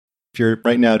you're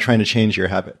right now trying to change your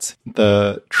habits,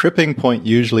 the tripping point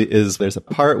usually is there's a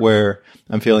part where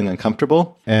I'm feeling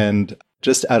uncomfortable and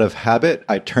just out of habit,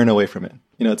 I turn away from it.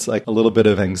 It's like a little bit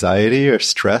of anxiety or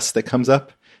stress that comes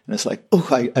up. And it's like, oh,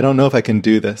 I don't know if I can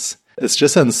do this. It's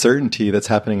just uncertainty that's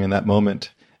happening in that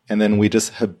moment. And then we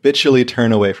just habitually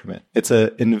turn away from it. It's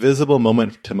an invisible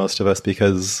moment to most of us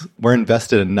because we're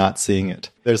invested in not seeing it.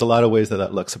 There's a lot of ways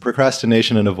that looks. So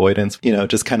procrastination and avoidance,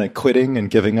 just kind of quitting and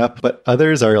giving up. But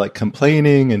others are like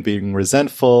complaining and being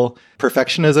resentful.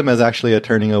 Perfectionism is actually a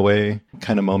turning away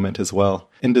kind of moment as well.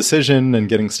 Indecision and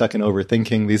getting stuck in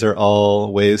overthinking, these are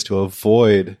all ways to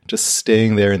avoid just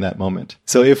staying there in that moment.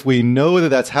 So if we know that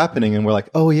that's happening and we're like,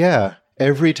 oh yeah,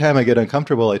 every time I get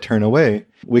uncomfortable, I turn away,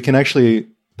 we can actually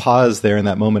pause there in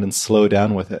that moment and slow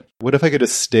down with it. What if I could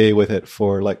just stay with it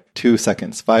for like 2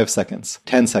 seconds, 5 seconds,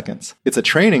 10 seconds? It's a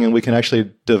training and we can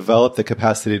actually develop the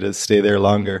capacity to stay there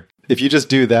longer. If you just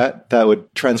do that, that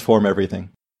would transform everything.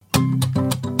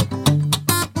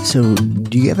 So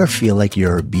do you ever feel like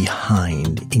you're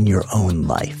behind in your own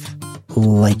life?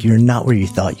 Like you're not where you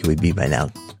thought you would be by now,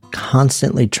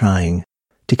 constantly trying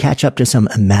to catch up to some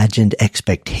imagined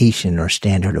expectation or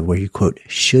standard of where you, quote,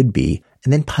 should be,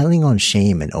 and then piling on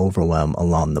shame and overwhelm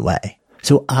along the way.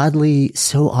 So oddly,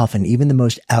 so often, even the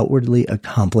most outwardly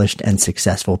accomplished and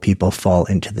successful people fall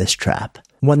into this trap.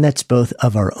 One that's both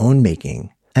of our own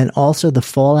making and also the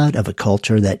fallout of a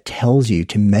culture that tells you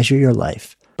to measure your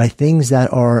life by things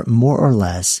that are more or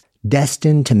less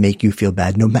destined to make you feel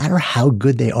bad, no matter how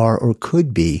good they are or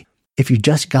could be, if you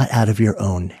just got out of your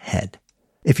own head.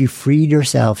 If you freed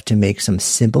yourself to make some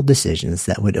simple decisions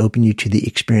that would open you to the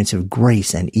experience of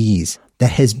grace and ease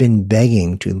that has been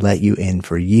begging to let you in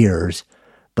for years,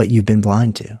 but you've been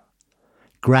blind to.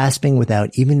 Grasping without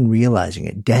even realizing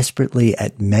it desperately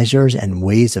at measures and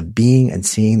ways of being and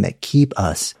seeing that keep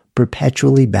us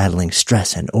perpetually battling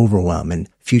stress and overwhelm and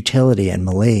futility and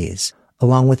malaise,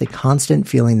 along with a constant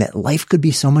feeling that life could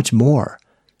be so much more,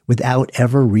 without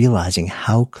ever realizing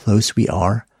how close we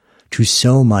are to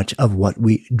so much of what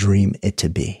we dream it to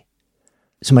be.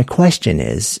 So my question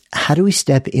is, how do we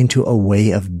step into a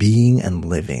way of being and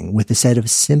living with a set of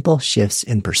simple shifts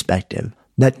in perspective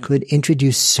that could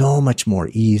introduce so much more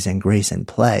ease and grace and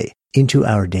play into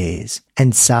our days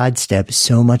and sidestep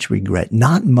so much regret,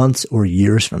 not months or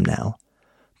years from now,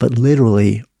 but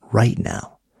literally right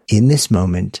now, in this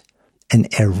moment and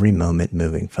every moment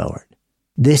moving forward?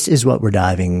 This is what we're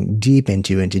diving deep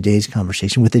into in today's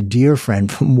conversation with a dear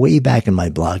friend from way back in my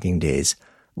blogging days,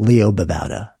 Leo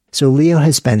Babauta. So Leo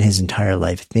has spent his entire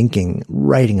life thinking,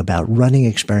 writing about, running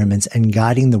experiments, and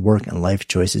guiding the work and life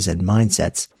choices and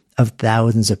mindsets of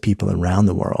thousands of people around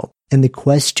the world in the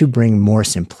quest to bring more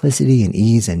simplicity and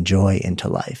ease and joy into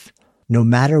life, no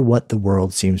matter what the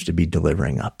world seems to be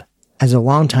delivering up. As a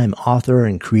longtime author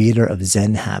and creator of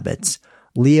Zen habits,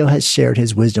 Leo has shared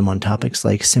his wisdom on topics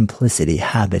like simplicity,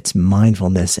 habits,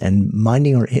 mindfulness, and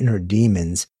minding our inner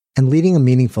demons, and leading a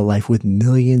meaningful life with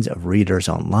millions of readers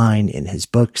online in his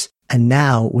books, and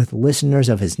now with listeners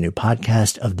of his new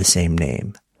podcast of the same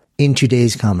name. In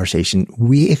today's conversation,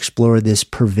 we explore this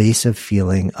pervasive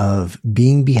feeling of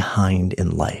being behind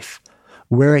in life,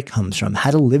 where it comes from,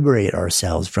 how to liberate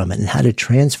ourselves from it, and how to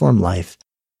transform life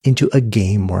into a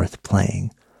game worth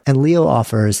playing. And Leo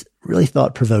offers really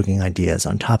thought-provoking ideas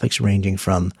on topics ranging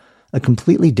from a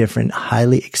completely different,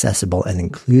 highly accessible and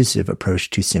inclusive approach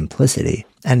to simplicity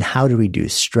and how to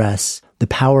reduce stress, the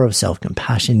power of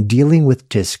self-compassion, dealing with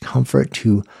discomfort,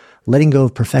 to letting go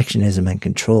of perfectionism and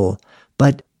control.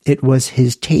 But it was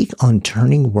his take on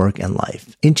turning work and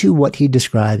life into what he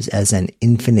describes as an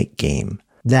infinite game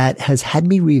that has had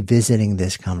me revisiting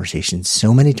this conversation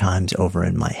so many times over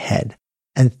in my head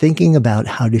and thinking about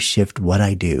how to shift what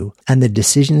I do and the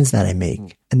decisions that I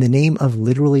make in the name of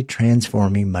literally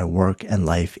transforming my work and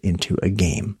life into a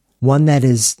game. One that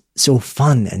is so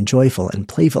fun and joyful and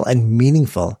playful and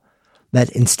meaningful that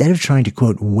instead of trying to,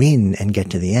 quote, win and get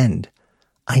to the end,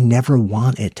 I never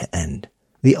want it to end.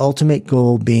 The ultimate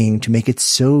goal being to make it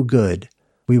so good,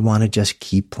 we want to just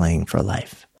keep playing for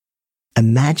life.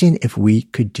 Imagine if we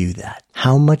could do that.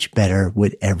 How much better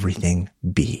would everything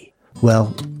be?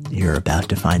 Well, you're about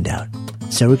to find out.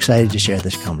 So excited to share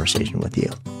this conversation with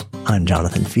you. I'm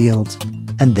Jonathan Fields,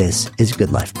 and this is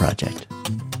Good Life Project.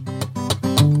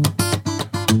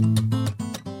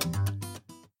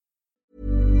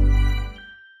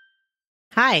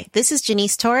 Hi, this is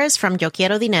Janice Torres from Yo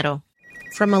Quiero Dinero.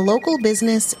 From a local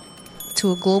business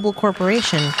to a global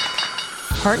corporation,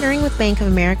 partnering with Bank of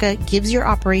America gives your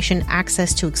operation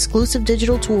access to exclusive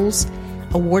digital tools,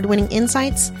 award-winning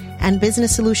insights, and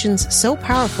business solutions so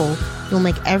powerful, you'll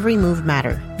make every move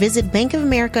matter. Visit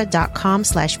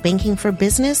bankofamerica.com/banking for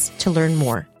business to learn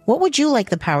more. What would you like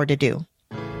the power to do?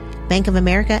 Bank of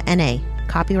America, N.A.,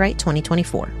 copyright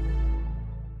 2024.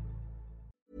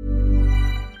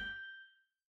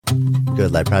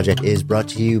 Good Life Project is brought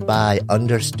to you by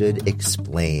Understood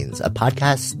Explains, a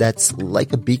podcast that's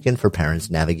like a beacon for parents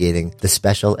navigating the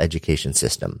special education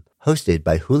system. Hosted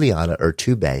by Juliana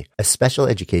Urtubey, a special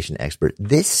education expert,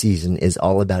 this season is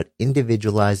all about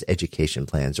individualized education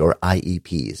plans, or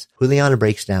IEPs. Juliana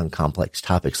breaks down complex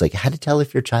topics like how to tell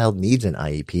if your child needs an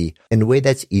IEP in a way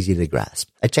that's easy to grasp.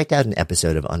 I checked out an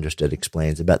episode of Understood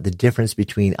Explains about the difference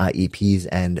between IEPs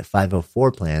and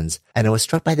 504 plans, and I was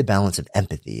struck by the balance of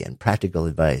empathy and practical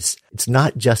advice. It's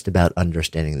not just about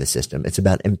understanding the system. It's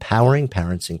about empowering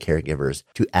parents and caregivers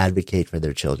to advocate for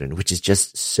their children, which is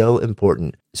just so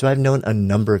important. So I've known a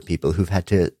number of people who've had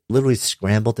to literally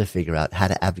scramble to figure out how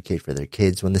to advocate for their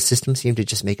kids when the system seemed to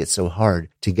just make it so hard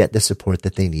to get the support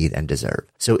that they need and deserve.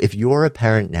 So if you're a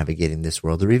parent navigating this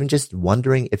world, or even just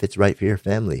wondering if it's right for your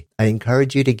family, I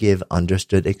encourage you to give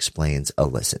Understood Explains a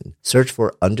listen. Search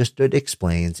for Understood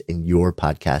Explains in your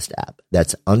podcast app.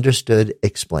 That's Understood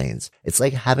Explains. It's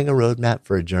like having a roadmap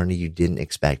for a journey you didn't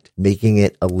expect, making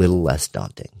it a little less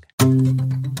daunting.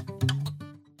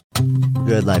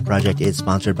 Good Life Project is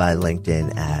sponsored by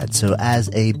LinkedIn Ads. So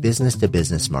as a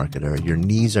business-to-business marketer, your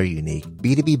needs are unique.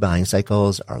 B2B buying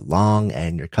cycles are long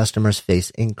and your customers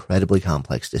face incredibly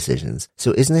complex decisions.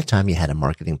 So isn't it time you had a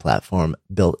marketing platform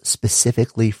built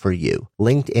specifically for you?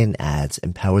 LinkedIn Ads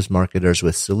empowers marketers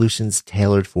with solutions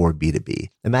tailored for B2B.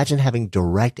 Imagine having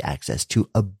direct access to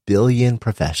 1 billion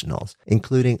professionals,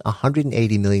 including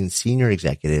 180 million senior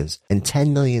executives and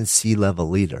 10 million C-level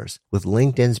leaders. With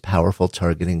LinkedIn's powerful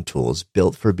targeting tools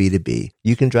built for B2B,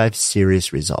 you can drive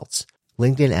serious results.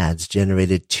 LinkedIn Ads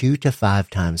generated 2 to 5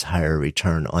 times higher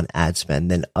return on ad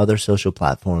spend than other social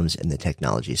platforms in the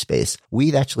technology space.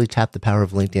 We've actually tapped the power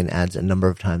of LinkedIn Ads a number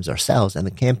of times ourselves, and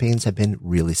the campaigns have been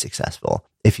really successful.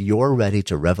 If you're ready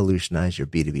to revolutionize your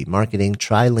B2B marketing,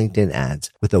 try LinkedIn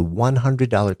Ads with a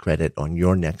 $100 credit on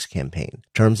your next campaign.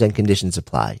 Terms and conditions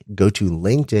apply. Go to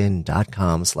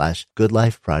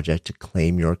linkedin.com/goodlifeproject to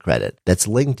claim your credit. That's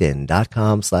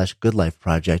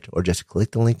linkedin.com/goodlifeproject, or just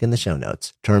click the link in the show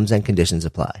notes. Terms and conditions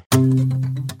apply.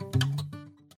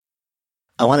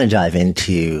 I want to dive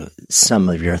into some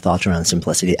of your thoughts around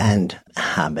simplicity and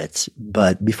habits.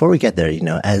 But before we get there,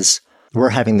 as we're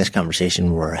having this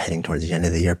conversation, we're heading towards the end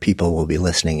of the year. People will be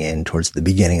listening in towards the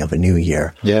beginning of a new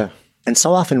year. Yeah. And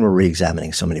so often we're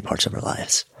re-examining so many parts of our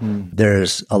lives.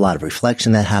 There's a lot of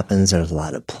reflection that happens. There's a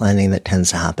lot of planning that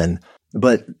tends to happen.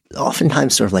 But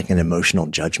oftentimes sort of like an emotional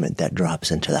judgment that drops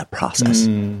into that process.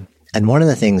 And one of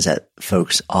the things that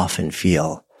folks often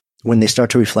feel when they start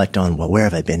to reflect on, well, where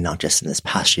have I been, not just in this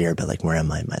past year, but like where am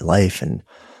I in my life, and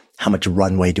how much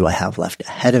runway do I have left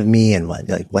ahead of me, and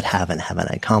what haven't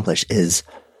I accomplished, is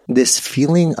this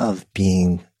feeling of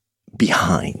being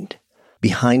behind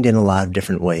in a lot of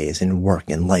different ways, in work,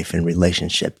 in life, in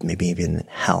relationship, maybe even in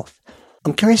health.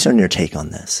 I'm curious on your take on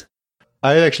this.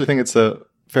 I actually think it's a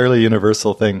fairly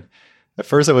universal thing. At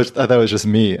first, I thought it was just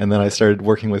me, and then I started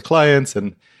working with clients,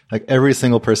 and like every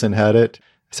single person had it.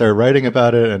 I started writing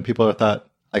about it, and people thought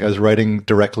like I was writing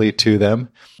directly to them.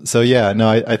 So yeah, no,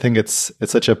 I think it's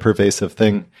such a pervasive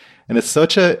thing, and it's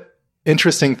such a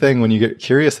interesting thing when you get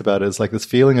curious about it. It's like this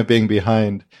feeling of being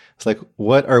behind. It's like,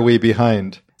 what are we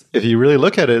behind? If you really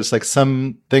look at it, it's like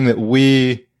something that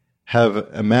we have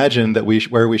imagined that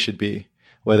where we should be.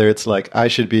 Whether it's like I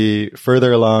should be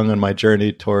further along on my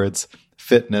journey towards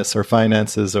fitness or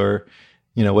finances or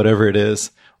whatever it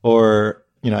is, or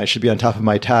I should be on top of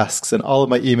my tasks and all of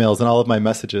my emails and all of my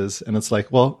messages. And it's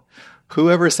like, well,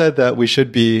 whoever said that we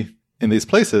should be in these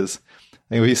places?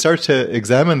 And when you start to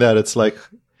examine that, it's like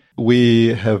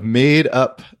we have made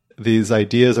up these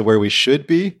ideas of where we should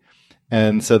be.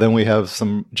 And so then we have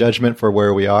some judgment for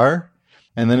where we are.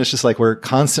 And then it's just like we're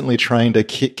constantly trying to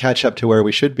catch up to where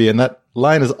we should be. And that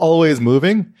line is always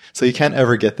moving, so you can't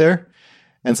ever get there.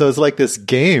 And so it's like this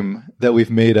game that we've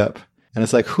made up. And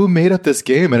it's like, who made up this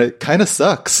game? And it kind of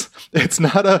sucks. It's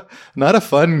not a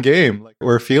fun game. Like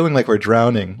we're feeling like we're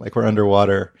drowning, like we're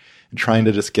underwater, and trying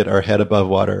to just get our head above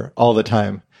water all the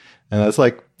time. And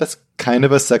that's kind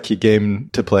of a sucky game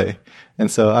to play. And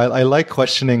so I like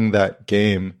questioning that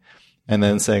game and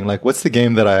then saying like, what's the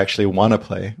game that I actually want to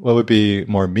play? What would be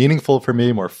more meaningful for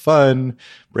me, more fun,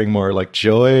 bring more like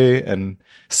joy and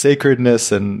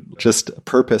sacredness and just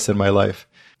purpose in my life?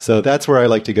 So that's where I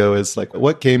like to go, is like,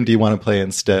 what game do you want to play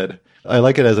instead? I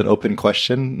like it as an open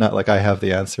question, not like I have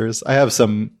the answers. I have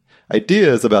some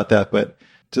ideas about that, but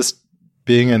just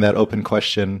being in that open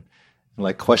question,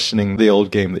 like questioning the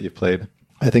old game that you've played,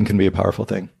 I think can be a powerful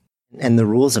thing. And the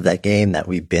rules of that game that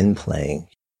we've been playing,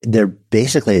 they're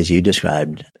basically, as you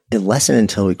described, unless and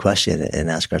until we question it and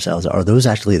ask ourselves, are those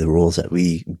actually the rules that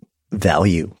we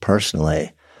value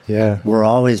personally? Yeah. We're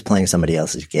always playing somebody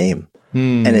else's game.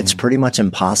 And it's pretty much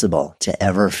impossible to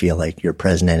ever feel like you're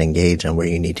present and engaged on where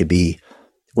you need to be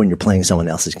when you're playing someone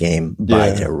else's game by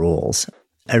their rules.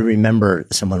 I remember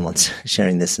someone once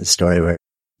sharing this story where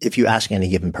if you ask any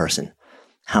given person,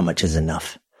 how much is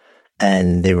enough?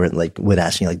 And they were like, would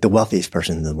ask you like the wealthiest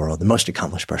person in the world, the most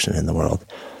accomplished person in the world.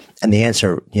 And the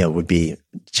answer, would be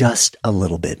just a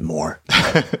little bit more.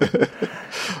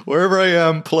 Wherever I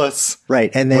am, plus. Right.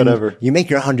 And then whatever. You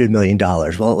make your $100 million.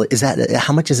 Well,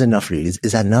 how much is enough for you?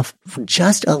 Is that enough? For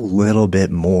just a little bit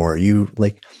more. You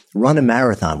like run a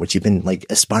marathon, which you've been like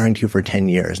aspiring to for 10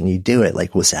 years and you do it.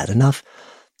 Like, was that enough?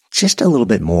 Just a little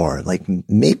bit more, like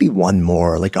maybe one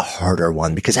more, like a harder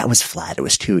one, because that was flat. It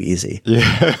was too easy.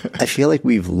 Yeah. I feel like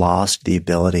we've lost the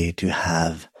ability to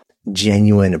have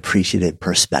genuine, appreciative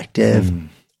perspective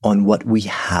on what we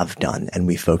have done. And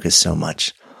we focus so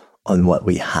much on what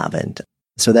we haven't.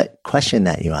 So that question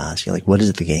that you ask, you're like, what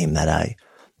is the game that I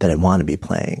want to be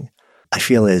playing? I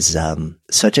feel is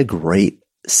such a great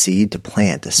seed to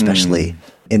plant, especially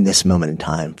in this moment in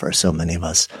time for so many of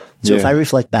us. So if I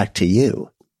reflect back to you,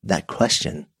 that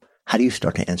question, how do you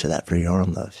start to answer that for your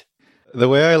own life? The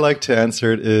way I like to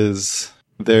answer it is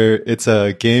it's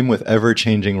a game with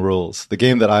ever-changing rules. The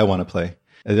game that I want to play.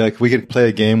 Like we could play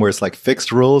a game where it's like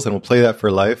fixed rules and we'll play that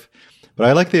for life. But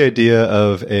I like the idea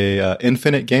of a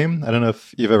infinite game. I don't know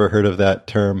if you've ever heard of that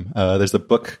term. There's a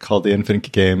book called The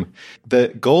Infinite Game. The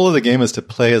goal of the game is to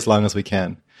play as long as we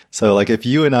can. So like if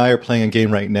you and I are playing a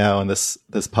game right now on this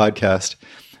podcast,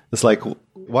 it's like,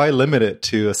 why limit it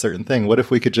to a certain thing? What if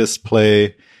we could just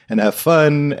play and have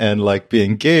fun and like be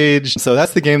engaged? So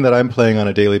that's the game that I'm playing on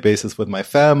a daily basis with my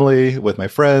family, with my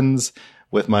friends,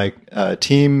 with my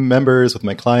team members, with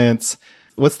my clients.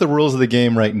 What's the rules of the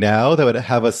game right now that would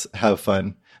have us have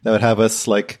fun, that would have us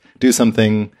like do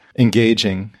something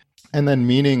engaging? And then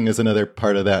meaning is another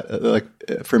part of that. Like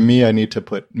for me, I need to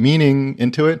put meaning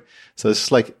into it. So it's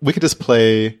just like we could just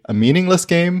play a meaningless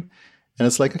game and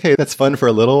it's like, okay, that's fun for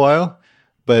a little while.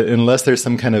 But unless there's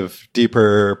some kind of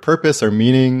deeper purpose or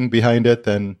meaning behind it,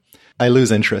 then I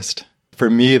lose interest.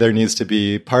 For me, there needs to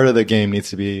be part of the game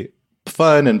needs to be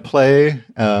fun and play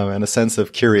and a sense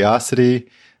of curiosity,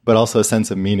 but also a sense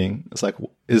of meaning. It's like,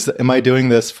 am I doing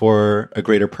this for a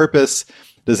greater purpose?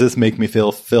 Does this make me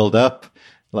feel filled up?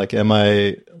 Like, am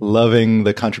I loving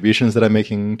the contributions that I'm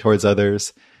making towards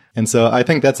others? And so I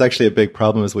think that's actually a big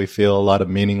problem is we feel a lot of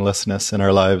meaninglessness in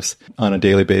our lives on a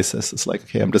daily basis. It's like,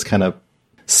 okay, I'm just kind of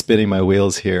spinning my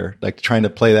wheels here, like trying to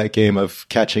play that game of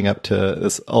catching up to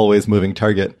this always moving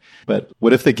target. But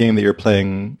what if the game that you're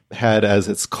playing had as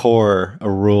its core a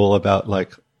rule about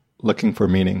like looking for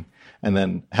meaning and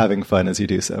then having fun as you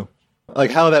do so?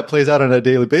 Like how that plays out on a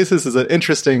daily basis is an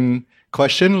interesting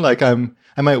question. Like I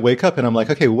might wake up and I'm like,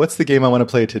 okay, what's the game I want to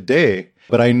play today?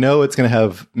 But I know it's going to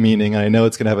have meaning and I know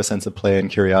it's going to have a sense of play and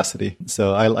curiosity.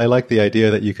 So I like the idea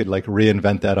that you could like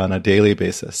reinvent that on a daily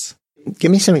basis.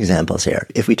 Give me some examples here.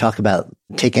 If we talk about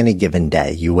take any given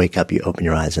day, you wake up, you open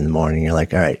your eyes in the morning, you're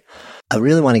like, all right, I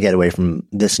really want to get away from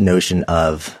this notion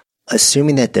of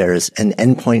assuming that there's an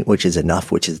endpoint, which is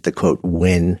enough, which is the quote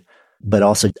win. But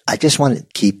also, I just want to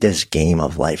keep this game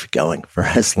of life going for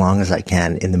as long as I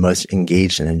can in the most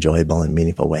engaged and enjoyable and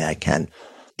meaningful way I can.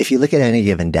 If you look at any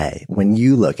given day, when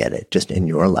you look at it just in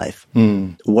your life,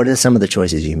 what are some of the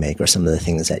choices you make or some of the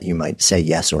things that you might say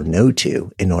yes or no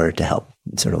to in order to help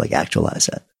sort of like actualize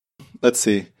that? Let's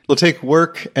see. We'll take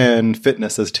work and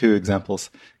fitness as two examples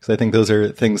because I think those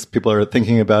are things people are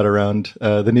thinking about around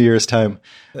the New Year's time.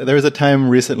 There was a time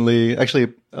recently,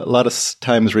 actually a lot of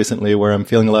times recently where I'm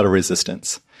feeling a lot of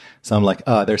resistance. So I'm like,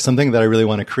 there's something that I really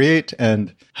want to create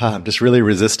and I'm just really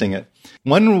resisting it.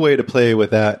 One way to play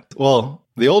with that, well,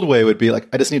 the old way would be like,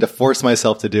 I just need to force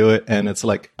myself to do it. And it's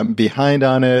like, I'm behind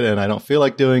on it and I don't feel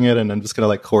like doing it. And I'm just going to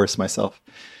like coerce myself.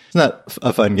 It's not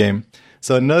a fun game.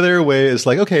 So another way is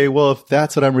like, okay, well, if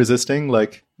that's what I'm resisting,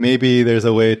 like maybe there's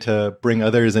a way to bring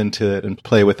others into it and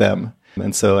play with them.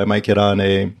 And so I might get on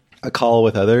a call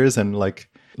with others and like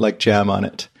jam on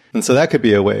it. And so that could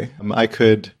be a way. I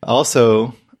could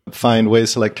also find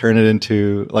ways to like turn it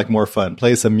into like more fun,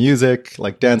 play some music,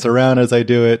 like dance around as I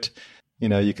do it. You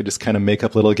know, you could just kind of make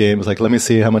up little games like, let me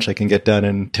see how much I can get done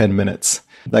in 10 minutes,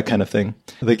 that kind of thing.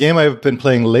 The game I've been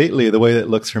playing lately, the way it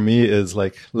looks for me is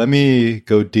like, let me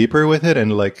go deeper with it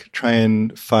and like try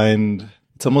and find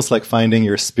it's almost like finding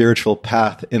your spiritual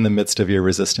path in the midst of your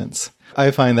resistance.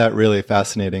 I find that really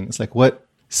fascinating. It's like, what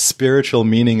spiritual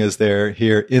meaning is there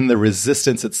here in the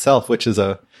resistance itself, which is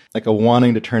a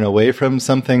wanting to turn away from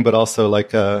something, but also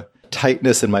like a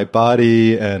tightness in my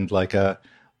body and like a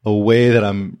way that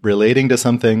I'm relating to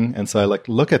something. And so I like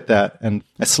look at that and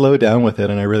I slow down with it,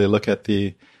 and I really look at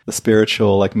the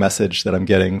spiritual like message that I'm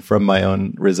getting from my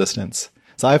own resistance.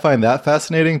 So I find that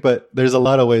fascinating, but there's a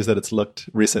lot of ways that it's looked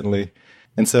recently.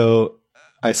 And so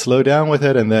I slow down with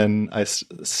it, and then I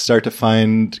start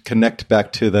to connect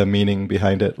back to the meaning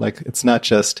behind it. Like, it's not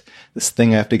just this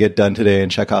thing I have to get done today and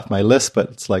check off my list, but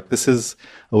it's like, this is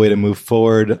a way to move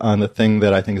forward on the thing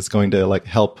that I think is going to like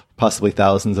help possibly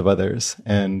thousands of others.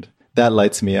 And that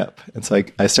lights me up. And so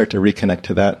I start to reconnect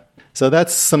to that. So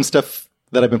that's some stuff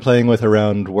that I've been playing with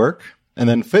around work. And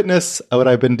then fitness, what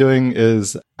I've been doing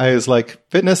is I was like,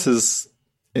 fitness is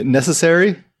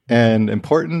necessary and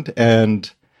important,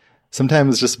 and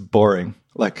sometimes just boring.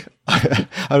 Like I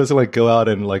just like go out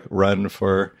and like run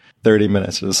for 30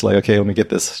 minutes. Just like, okay, let me get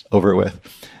this over with.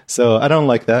 So I don't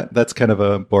like that. That's kind of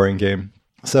a boring game.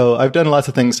 So I've done lots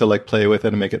of things to like play with it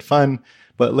and make it fun.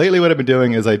 But lately what I've been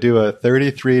doing is I do a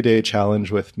 33-day challenge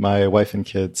with my wife and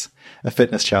kids, a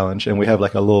fitness challenge. And we have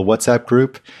like a little WhatsApp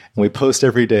group, and we post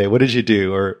every day. What did you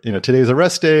do? Or, today's a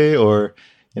rest day, or,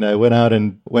 I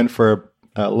went for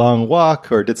a long walk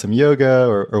or did some yoga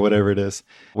or whatever it is.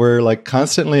 We're like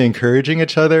constantly encouraging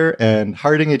each other and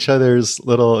hearting each other's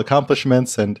little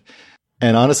accomplishments. And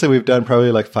honestly, we've done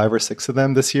probably like 5 or 6 of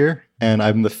them this year. And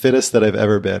I'm the fittest that I've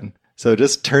ever been. So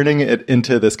just turning it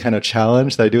into this kind of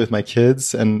challenge that I do with my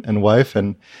kids and wife,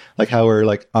 and like how we're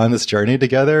like on this journey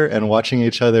together and watching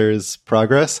each other's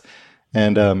progress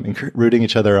and rooting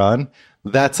each other on.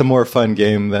 That's a more fun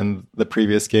game than the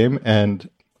previous game. And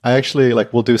I actually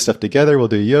like, we'll do stuff together. We'll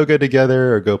do yoga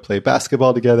together or go play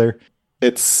basketball together.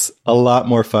 It's a lot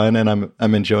more fun, and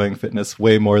I'm enjoying fitness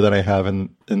way more than I have in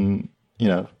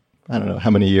I don't know how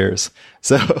many years.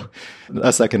 So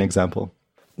that's like an example.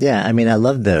 Yeah, I mean, I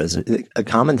love those. A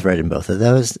common thread in both of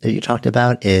those that you talked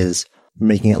about is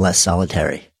making it less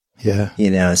solitary.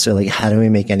 Yeah. So like, how do we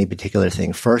make any particular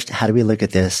thing? First, how do we look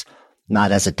at this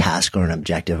not as a task or an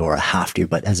objective or a have to,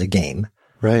 but as a game?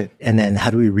 Right. And then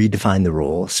how do we redefine the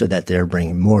rule so that they're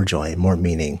bringing more joy, more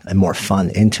meaning, and more fun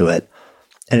into it?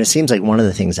 And it seems like one of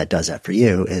the things that does that for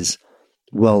you is,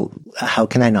 well, how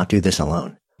can I not do this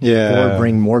alone? Yeah. Or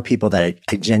bring more people that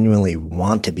I genuinely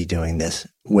want to be doing this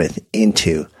with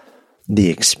into the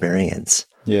experience.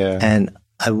 Yeah. And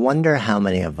I wonder how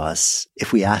many of us,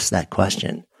 if we ask that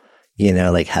question,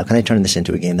 like, how can I turn this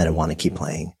into a game that I want to keep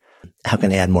playing? How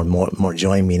can I add more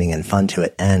joy, meaning, and fun to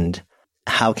it? And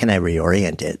how can I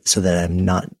reorient it so that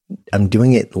I'm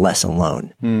doing it less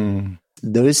alone?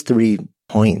 Those 3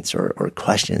 points or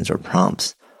questions or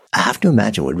prompts, I have to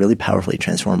imagine would really powerfully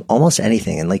transform almost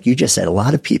anything. And like you just said, a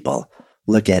lot of people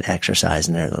look at exercise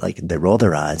and they roll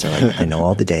their eyes. They're like, I know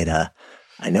all the data.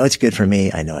 I know it's good for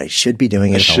me. I know I should be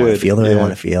doing it if I want to feel the way I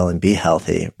want to feel and be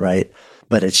healthy. Right.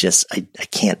 But it's just, I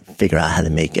can't figure out how to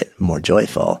make it more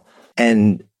joyful.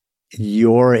 And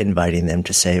you're inviting them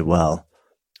to say, well,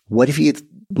 what if you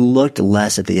looked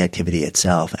less at the activity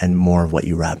itself and more of what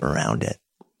you wrap around it,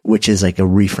 which is like a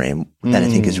reframe that I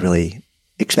think is really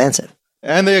expansive.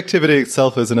 And the activity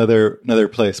itself is another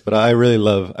place, but I really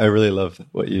love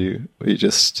what you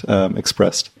just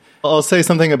expressed. I'll say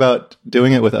something about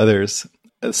doing it with others.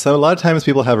 So a lot of times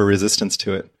people have a resistance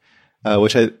to it,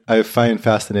 which I find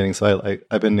fascinating. So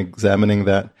I've been examining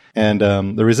that, and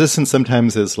the resistance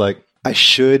sometimes is like, I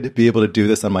should be able to do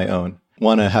this on my own.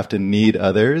 Want to have to need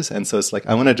others, and so it's like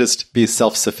I want to just be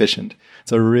self-sufficient.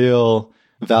 It's a real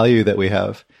value that we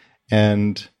have,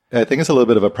 and I think it's a little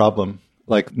bit of a problem.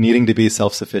 Like needing to be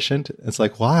self-sufficient. It's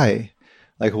like, why?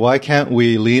 Like, why can't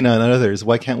we lean on others?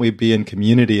 Why can't we be in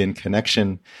community and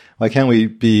connection? Why can't we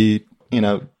be,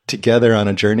 together on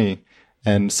a journey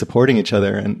and supporting each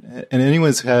other? And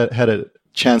anyone's had a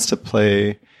chance to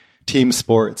play team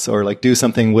sports or like do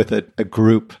something with a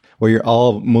group where you're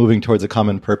all moving towards a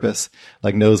common purpose,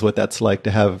 like knows what that's like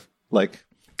to have like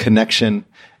connection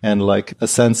and like a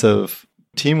sense of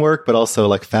teamwork, but also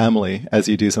like family as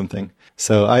you do something.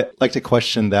 So I like to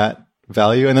question that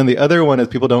value. And then the other one is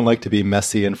people don't like to be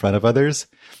messy in front of others.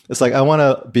 It's like, I want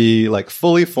to be like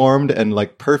fully formed and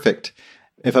like perfect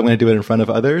if I'm going to do it in front of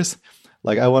others.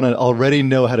 Like I want to already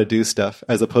know how to do stuff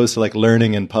as opposed to like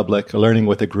learning in public or learning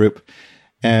with a group.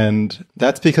 And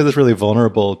that's because it's really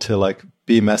vulnerable to like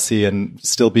be messy and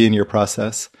still be in your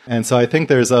process. And so I think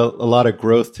there's a lot of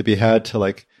growth to be had to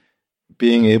like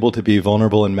being able to be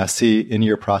vulnerable and messy in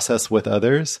your process with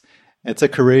others It's a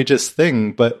courageous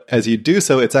thing, but as you do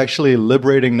so, it's actually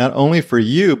liberating not only for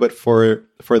you, but for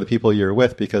the people you're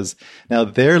with, because now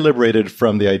they're liberated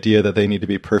from the idea that they need to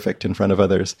be perfect in front of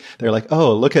others. They're like,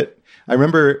 oh, I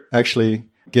remember actually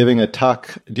giving a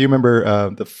talk. Do you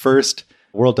remember the first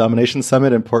World Domination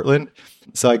Summit in Portland?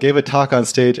 So I gave a talk on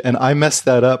stage and I messed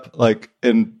that up like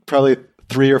in probably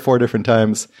 3 or 4 different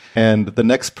times. And the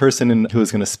next person who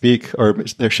was going to speak, or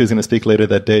she was going to speak later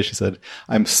that day, she said,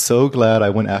 I'm so glad I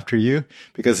went after you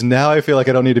because now I feel like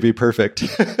I don't need to be perfect.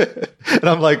 And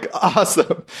I'm like,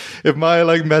 awesome. If my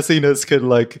like messiness could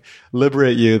like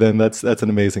liberate you, then that's an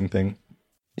amazing thing.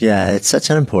 Yeah, it's such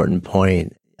an important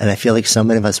point. And I feel like so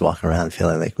many of us walk around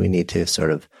feeling like we need to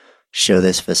sort of show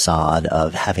this facade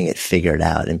of having it figured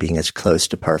out and being as close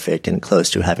to perfect and close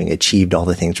to having achieved all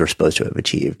the things we're supposed to have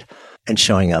achieved and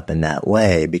showing up in that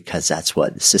way because that's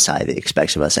what society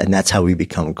expects of us. And that's how we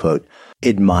become, quote,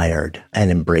 admired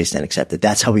and embraced and accepted.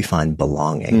 That's how we find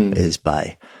belonging is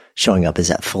by showing up as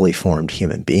that fully formed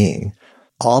human being.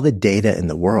 All the data in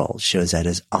the world shows that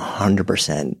is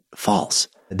 100% false.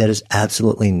 That is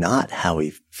absolutely not how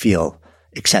we feel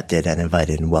accepted and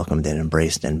invited and welcomed and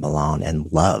embraced and belonged and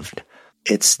loved.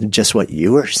 It's just what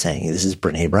you were saying. This is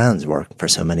Brene Brown's work for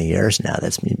so many years now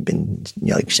that's been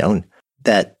shown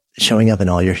that showing up in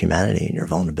all your humanity and your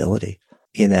vulnerability,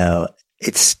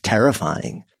 it's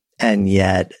terrifying. And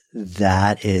yet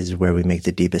that is where we make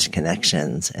the deepest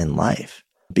connections in life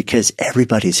because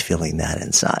everybody's feeling that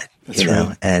inside, That's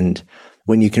right. And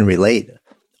when you can relate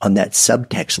on that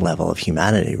subtext level of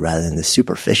humanity rather than the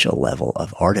superficial level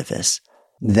of artifice,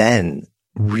 then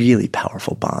really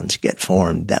powerful bonds get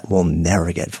formed that will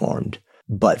never get formed,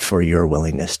 but for your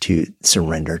willingness to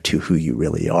surrender to who you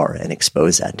really are and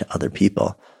expose that to other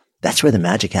people. That's where the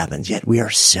magic happens. Yet we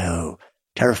are so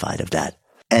terrified of that.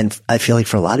 And I feel like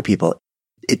for a lot of people,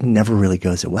 it never really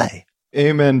goes away.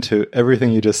 Amen to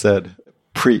everything you just said.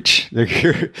 Preach.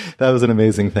 That was an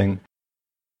amazing thing.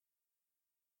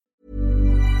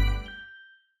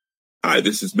 Hi,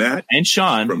 this is Matt and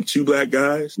Sean from Two Black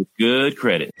Guys with Good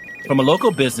Credit. From a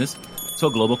local business to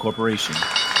a global corporation.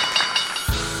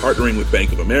 Partnering with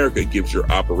Bank of America gives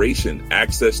your operation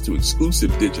access to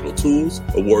exclusive digital tools,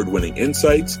 award-winning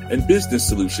insights, and business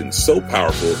solutions so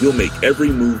powerful you'll make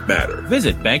every move matter.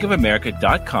 Visit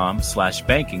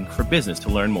bankofamerica.com/banking for business to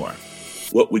learn more.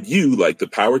 What would you like the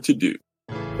power to do?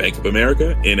 Bank of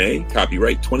America, N.A.,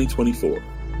 copyright 2024.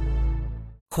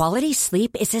 Quality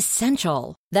sleep is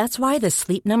essential. That's why the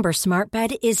Sleep Number Smart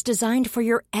Bed is designed for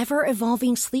your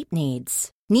ever-evolving sleep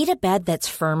needs. Need a bed that's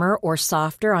firmer or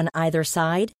softer on either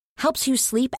side? Helps you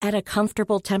sleep at a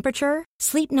comfortable temperature?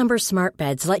 Sleep Number Smart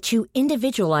Beds let you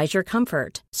individualize your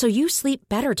comfort, so you sleep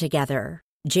better together.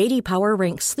 J.D. Power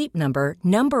ranks Sleep Number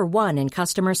number 1 in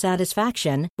customer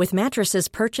satisfaction with mattresses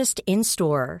purchased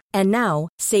in-store. And now,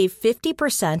 save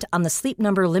 50% on the Sleep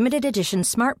Number Limited Edition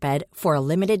Smart Bed for a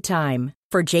limited time.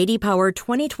 For J.D. Power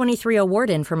 2023 award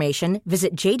information,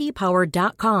 visit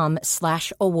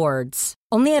jdpower.com/awards.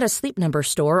 Only at a Sleep Number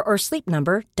store or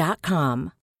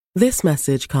sleepnumber.com. This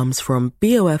message comes from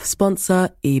BOF sponsor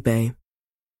eBay.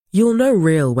 You'll know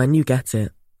real when you get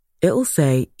it. It'll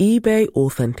say eBay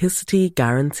Authenticity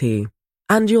Guarantee.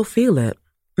 And you'll feel it.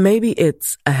 Maybe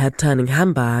it's a head-turning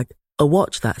handbag, a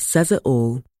watch that says it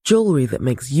all, jewelry that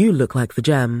makes you look like the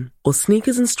gem, or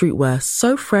sneakers and streetwear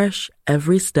so fresh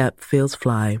every step feels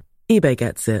fly. eBay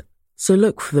gets it. So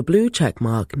look for the blue check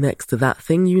mark next to that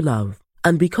thing you love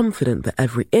and be confident that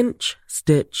every inch,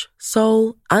 stitch,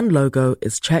 sole, and logo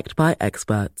is checked by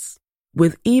experts.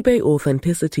 With eBay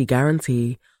Authenticity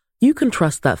Guarantee, you can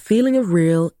trust that feeling of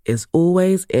real is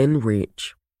always in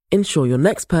reach. Ensure your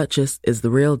next purchase is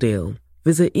the real deal.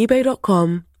 Visit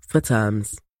ebay.com for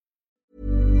terms.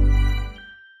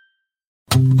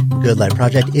 Good Life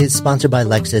Project is sponsored by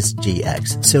Lexus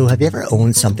GX. So have you ever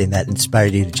owned something that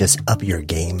inspired you to just up your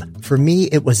game? For me,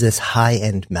 it was this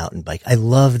high-end mountain bike. I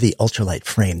love the ultralight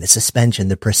frame, the suspension,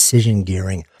 the precision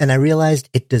gearing, and I realized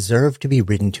it deserved to be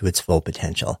ridden to its full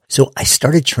potential. So I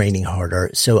started training harder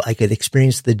so I could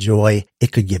experience the joy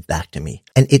it could give back to me.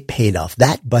 And it paid off.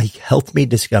 That bike helped me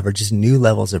discover just new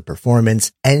levels of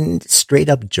performance and straight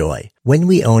up joy. When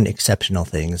we own exceptional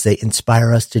things, they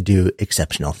inspire us to do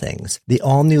exceptional things. The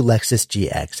all-new Lexus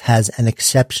GX has an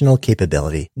exceptional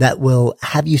capability that will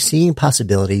have you seeing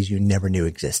possibilities you never knew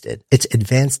existed. Its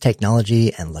advanced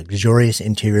technology and luxurious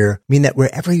interior mean that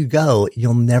wherever you go,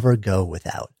 you'll never go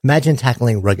without. Imagine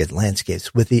tackling rugged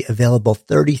landscapes with the available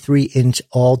 33-inch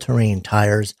all-terrain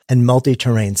tires and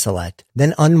multi-terrain select,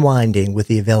 then unwinding with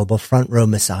the available front-row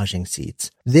massaging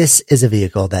seats. This is a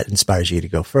vehicle that inspires you to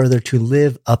go further, to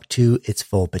live up to its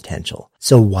full potential.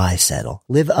 So why settle?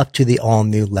 Live up to the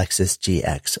all-new Lexus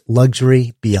GX,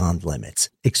 luxury beyond limits.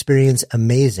 Experience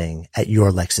amazing at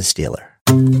your Lexus dealer.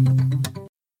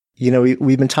 You know,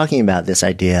 we've been talking about this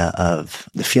idea of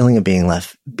the feeling of being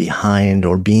left behind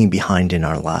or being behind in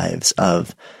our lives,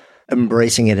 of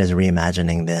embracing it as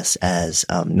reimagining this as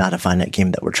not a finite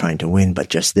game that we're trying to win, but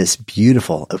just this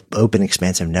beautiful, open,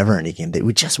 expansive, never-ending game that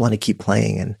we just want to keep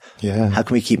playing. And how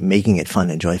can we keep making it fun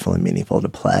and joyful and meaningful to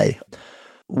play?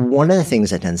 One of the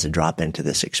things that tends to drop into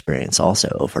this experience also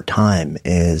over time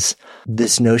is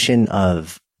this notion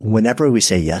of whenever we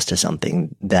say yes to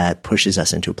something that pushes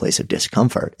us into a place of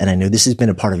discomfort. And I know this has been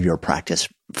a part of your practice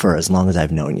for as long as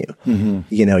I've known you. Mm-hmm.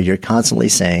 You know, you're constantly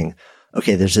saying,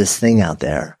 okay, there's this thing out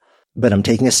there, but I'm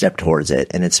taking a step towards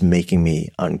it and it's making me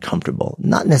uncomfortable.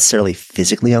 Not necessarily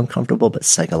physically uncomfortable, but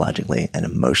psychologically and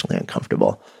emotionally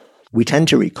uncomfortable. We tend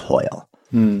to recoil.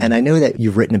 And I know that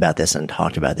you've written about this and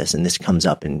talked about this, and this comes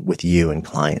up with you and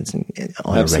clients on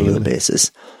a regular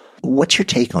basis. What's your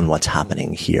take on what's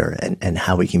happening here and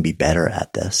how we can be better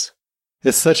at this?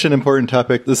 It's such an important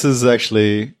topic. This is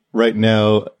actually right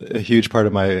now a huge part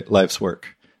of my life's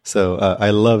work. So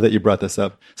I love that you brought this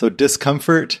up. So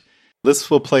discomfort,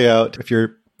 this will play out if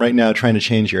you're right now trying to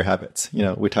change your habits. You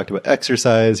know, we talked about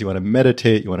exercise, you want to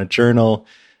meditate, you want to journal,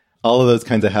 all of those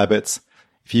kinds of habits.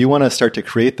 If you want to start to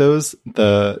create those,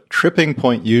 the tripping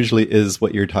point usually is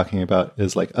what you're talking about,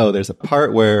 is like, oh, there's a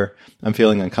part where I'm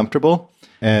feeling uncomfortable,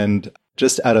 and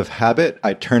just out of habit,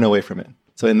 I turn away from it.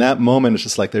 So in that moment, it's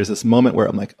just like there's this moment where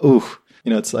I'm like, oh,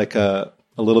 you know, it's like a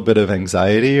little bit of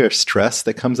anxiety or stress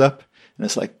that comes up. And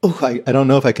it's like, oh, I don't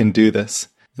know if I can do this.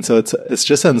 And so it's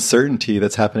just uncertainty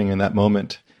that's happening in that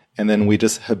moment. And then we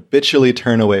just habitually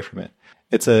turn away from it.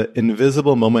 It's an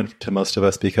invisible moment to most of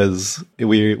us because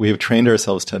we've trained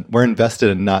ourselves we're invested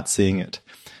in not seeing it.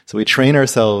 So we train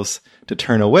ourselves to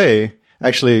turn away.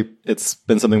 Actually, it's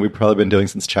been something we've probably been doing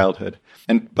since childhood.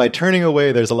 And by turning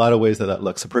away, there's a lot of ways that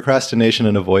looks. So procrastination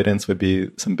and avoidance would be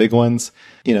some big ones.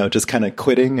 You know, just kind of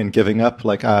quitting and giving up,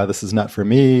 like, this is not for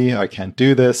me, I can't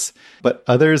do this. But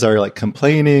others are like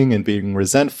complaining and being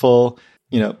resentful.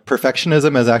 You know,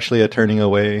 perfectionism is actually a turning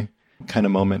away kind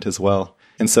of moment as well.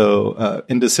 And so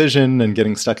indecision and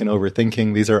getting stuck in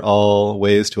overthinking, these are all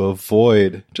ways to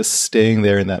avoid just staying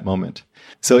there in that moment.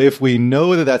 So if we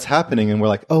know that that's happening and we're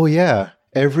like, oh yeah,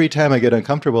 every time I get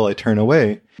uncomfortable, I turn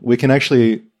away, we can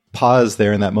actually pause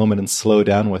there in that moment and slow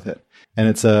down with it. And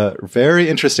it's a very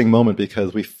interesting moment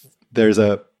because there's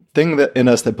a thing that in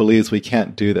us that believes we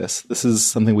can't do this. This is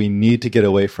something we need to get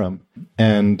away from.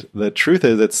 And the truth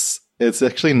is it's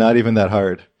actually not even that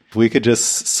hard. If we could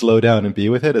just slow down and be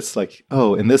with it, it's like,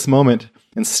 oh, in this moment,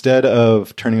 instead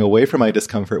of turning away from my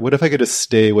discomfort, what if I could just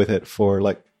stay with it for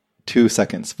like 2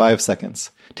 seconds, 5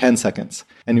 seconds, 10 seconds?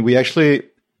 And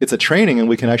it's a training and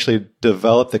we can actually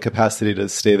develop the capacity to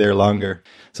stay there longer.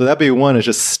 So that'd be one, is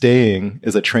just staying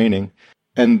is a training.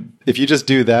 And if you just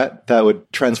do that, that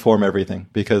would transform everything.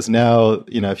 Because now,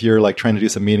 you know, if you're like trying to do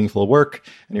some meaningful work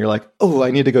and you're like, oh,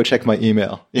 I need to go check my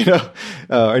email, you know,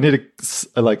 I need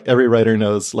to, like every writer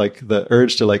knows, like the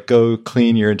urge to like go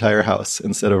clean your entire house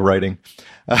instead of writing.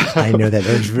 I know that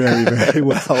urge very, very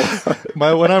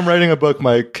well. When I'm writing a book,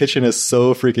 my kitchen is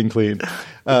so freaking clean.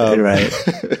 Right.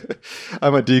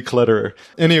 I'm a declutterer.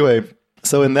 Anyway,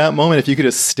 so in that moment, if you could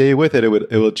just stay with it, it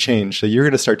will change. So you're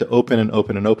going to start to open and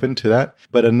open and open to that.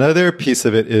 But another piece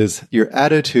of it is your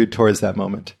attitude towards that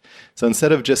moment. So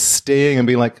instead of just staying and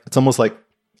being like, it's almost like,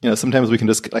 you know, sometimes we can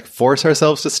just like force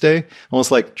ourselves to stay,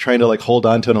 almost like trying to like hold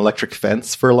on to an electric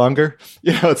fence for longer.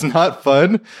 You know, it's not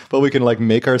fun, but we can like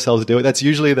make ourselves do it. That's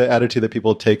usually the attitude that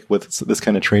people take with this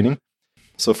kind of training.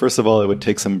 So first of all, it would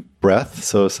take some breath.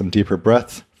 So some deeper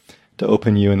breath to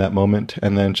open you in that moment.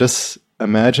 And then just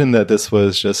imagine that this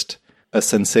was just a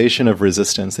sensation of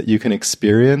resistance that you can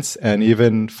experience and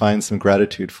even find some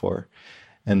gratitude for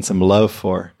and some love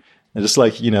for. And just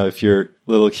like, you know, if your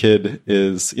little kid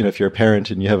is, you know, if you're a parent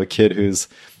and you have a kid who's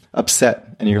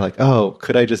upset and you're like, oh,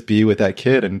 could I just be with that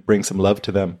kid and bring some love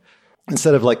to them?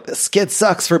 Instead of like, this kid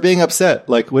sucks for being upset.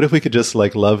 Like, what if we could just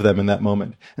like love them in that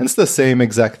moment? And it's the same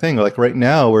exact thing. Like right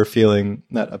now we're feeling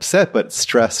not upset, but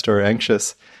stressed or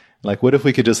anxious. Like, what if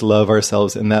we could just love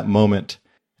ourselves in that moment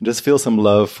and just feel some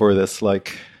love for this,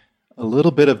 like a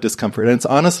little bit of discomfort? And it's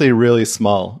honestly really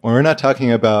small. We're not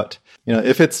talking about, you know,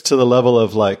 if it's to the level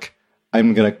of like,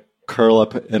 I'm going to curl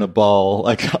up in a ball,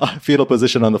 like fetal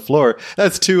position on the floor,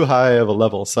 that's too high of a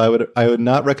level. So I would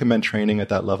not recommend training at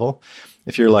that level.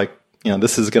 If you're like, you know,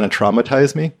 this is going to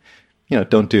traumatize me, you know,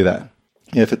 don't do that.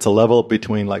 If it's a level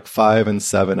between like 5 and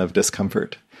 7 of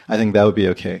discomfort, I think that would be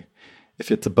okay. If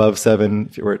it's above 7,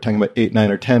 if you were talking about 8,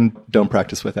 9, or 10, don't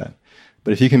practice with that.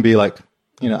 But if you can be like,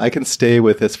 I can stay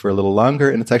with this for a little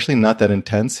longer and it's actually not that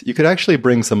intense, you could actually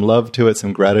bring some love to it,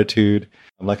 some gratitude.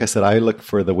 Like I said, I look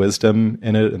for the wisdom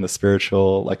in it and the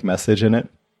spiritual message in it.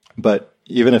 But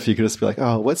even if you could just be like,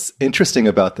 oh, what's interesting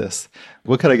about this?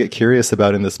 What could I get curious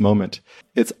about in this moment?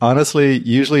 It's honestly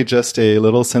usually just a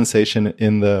little sensation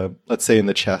in let's say in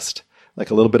the chest, like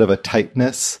a little bit of a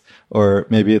tightness, or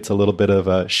maybe it's a little bit of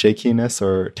a shakiness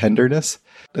or tenderness.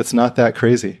 It's not that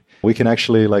crazy. We can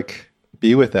actually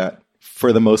be with that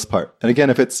for the most part. And again,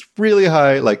 if it's really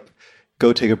high,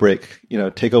 go take a break,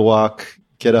 take a walk,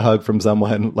 get a hug from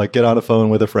someone, get on a phone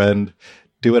with a friend,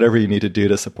 do whatever you need to do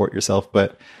to support yourself.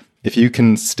 But if you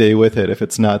can stay with it, if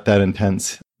it's not that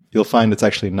intense, you'll find it's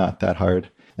actually not that hard.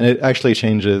 And it actually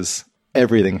changes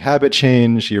everything. Habit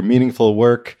change, your meaningful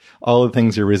work, all the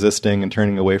things you're resisting and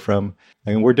turning away from.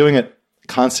 I mean, we're doing it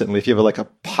constantly. If you have a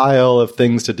pile of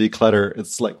things to declutter,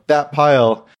 it's like that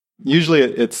pile. Usually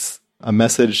it's a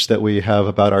message that we have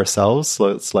about ourselves. So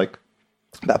it's like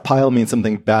that pile means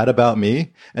something bad about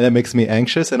me and that makes me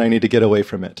anxious and I need to get away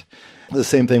from it. The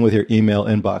same thing with your email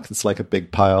inbox. It's like a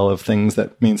big pile of things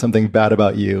that mean something bad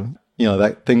about you.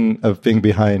 That thing of being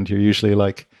behind, you're usually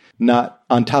not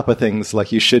on top of things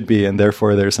like you should be. And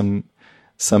therefore there's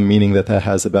some meaning that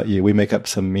has about you. We make up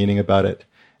some meaning about it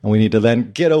and we need to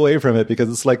then get away from it because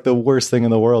it's the worst thing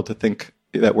in the world to think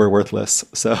that we're worthless.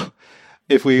 So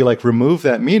if we remove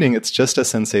that meaning, it's just a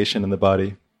sensation in the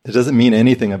body. It doesn't mean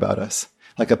anything about us.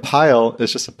 A pile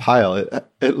is just a pile.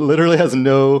 It literally has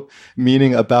no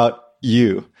meaning about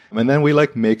you. And then we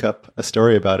make up a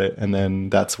story about it. And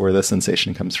then that's where the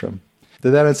sensation comes from.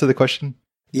 Did that answer the question?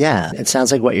 Yeah. It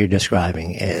sounds like what you're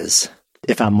describing is,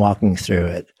 if I'm walking through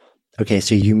it, okay,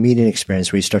 so you meet an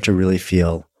experience where you start to really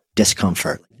feel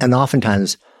discomfort. And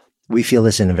oftentimes we feel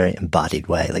this in a very embodied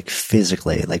way,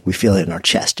 physically, we feel it in our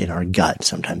chest, in our gut,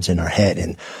 sometimes in our head,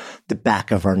 in the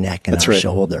back of our neck and our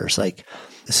shoulders.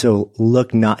 So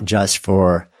look not just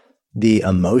for the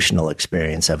emotional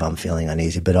experience of I'm feeling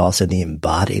uneasy, but also the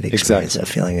embodied experience of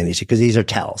feeling uneasy, because these are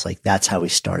tells. That's how we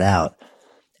start out.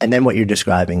 And then what you're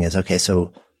describing is, okay,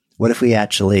 so what if we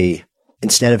actually,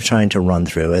 instead of trying to run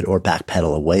through it or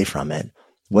backpedal away from it,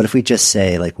 what if we just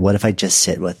say, what if I just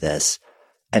sit with this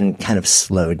and kind of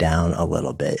slow down a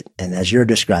little bit? And as you're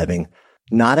describing,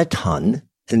 not a ton,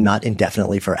 and not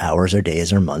indefinitely for hours or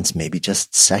days or months, maybe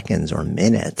just seconds or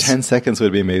minutes. 10 seconds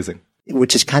would be amazing.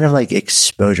 Which is kind of like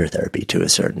exposure therapy to a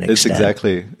certain extent. It's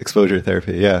exactly exposure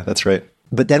therapy. Yeah, that's right.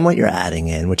 But then what you're adding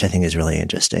in, which I think is really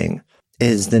interesting,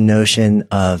 is the notion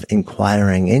of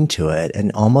inquiring into it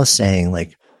and almost saying,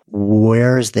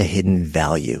 where's the hidden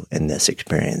value in this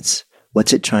experience?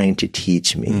 What's it trying to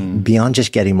teach me? Beyond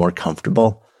just getting more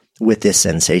comfortable with this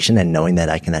sensation and knowing that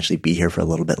I can actually be here for a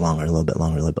little bit longer, a little bit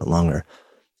longer, a little bit longer.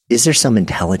 Is there some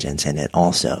intelligence in it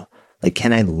also?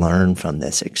 Can I learn from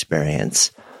this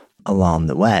experience along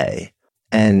the way?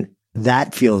 And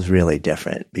that feels really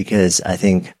different, because I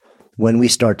think when we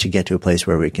start to get to a place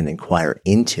where we can inquire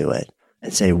into it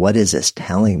and say, what is this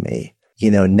telling me?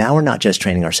 Now we're not just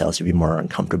training ourselves to be more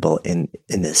uncomfortable in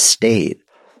this state,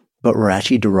 but we're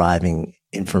actually deriving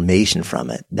information from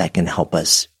it that can help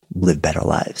us live better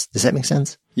lives. Does that make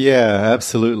sense? Yeah,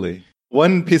 absolutely.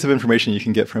 One piece of information you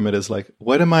can get from it is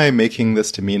what am I making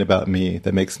this to mean about me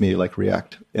that makes me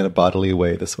react in a bodily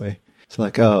way this way?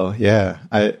 So oh yeah,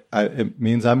 it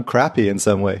means I'm crappy in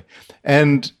some way.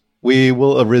 And we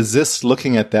will resist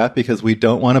looking at that because we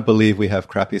don't want to believe we have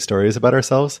crappy stories about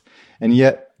ourselves. And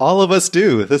yet all of us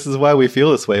do. This is why we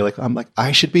feel this way.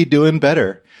 I should be doing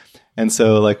better. And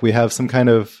so we have some kind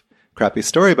of crappy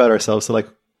story about ourselves. So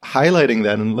highlighting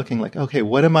that and looking okay,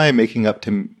 what am I making up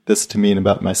to this to mean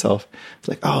about myself?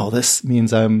 It's oh, this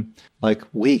means I'm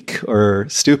weak or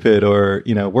stupid or,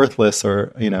 worthless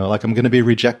or, I'm going to be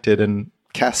rejected and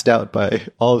cast out by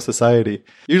all of society.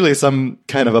 Usually some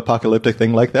kind of apocalyptic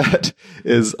thing like that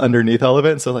is underneath all of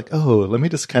it. And so oh, let me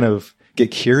just kind of get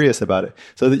curious about it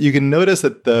so that you can notice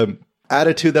that the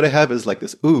attitude that I have is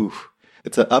this, ooh,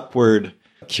 it's an upward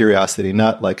curiosity,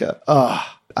 not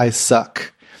I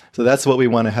suck. So that's what we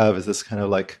want to have, is this kind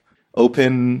of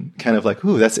open, kind of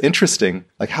ooh, that's interesting.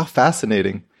 How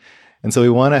fascinating. And so we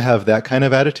want to have that kind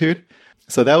of attitude.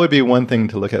 So that would be one thing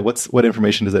to look at. What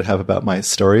information does it have about my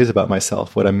stories, about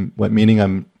myself? What meaning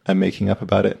I'm making up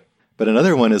about it? But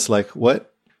another one is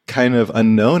what kind of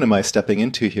unknown am I stepping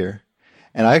into here?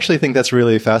 And I actually think that's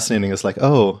really fascinating. It's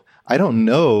oh, I don't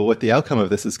know what the outcome of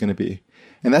this is going to be.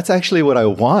 And that's actually what I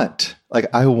want.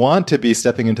 I want to be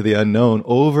stepping into the unknown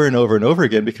over and over and over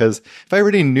again, because if I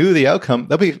already knew the outcome,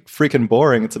 that'd be freaking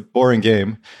boring. It's a boring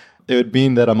game. It would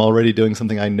mean that I'm already doing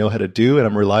something I know how to do and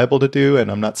I'm reliable to do, and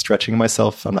I'm not stretching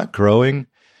myself. I'm not growing.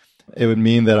 It would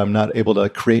mean that I'm not able to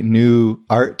create new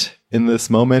art in this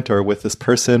moment or with this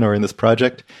person or in this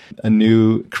project,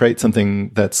 create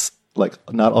something that's like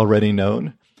not already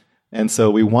known. And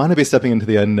so we want to be stepping into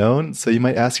the unknown. So you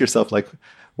might ask yourself, like,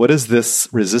 what is this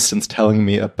resistance telling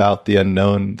me about the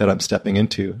unknown that I'm stepping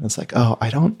into? And it's like, oh, I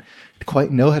don't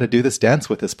quite know how to do this dance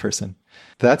with this person.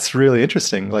 That's really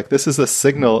interesting. Like, this is a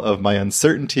signal of my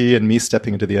uncertainty and me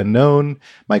stepping into the unknown,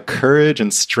 my courage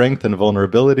and strength and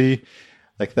vulnerability.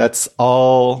 Like, that's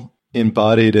all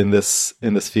embodied in this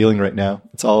feeling right now.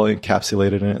 It's all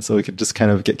encapsulated in it. So we could just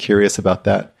kind of get curious about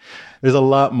that. There's a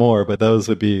lot more, but those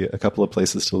would be a couple of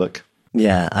places to look.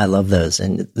 Yeah, I love those.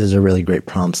 And those are really great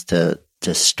prompts to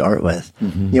start with.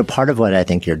 Mm-hmm. Part of what I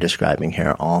think you're describing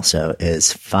here also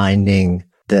is finding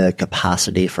the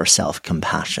capacity for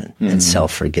self-compassion and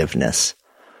self-forgiveness,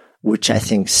 which I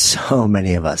think so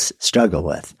many of us struggle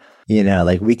with.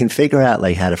 Like we can figure out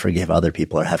like how to forgive other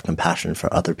people or have compassion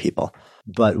for other people.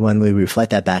 But when we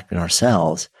reflect that back in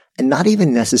ourselves, and not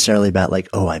even necessarily about like,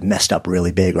 oh, I've messed up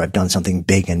really big or I've done something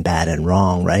big and bad and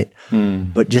wrong, right?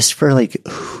 But just for like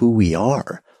who we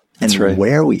are and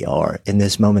where we are in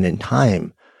this moment in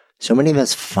time, so many of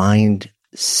us find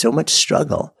so much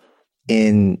struggle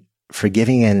in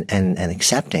forgiving and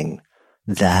accepting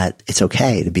that it's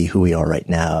okay to be who we are right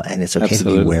now. And it's okay to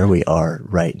be where we are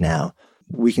right now.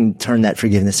 We can turn that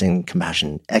forgiveness and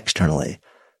compassion externally,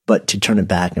 but to turn it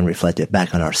back and reflect it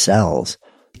back on ourselves,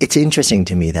 it's interesting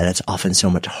to me that it's often so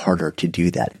much harder to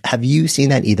do that. Have you seen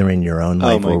that either in your own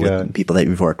life or with people that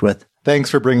you've worked with? Thanks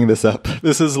for bringing this up.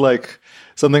 This is like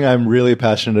something I'm really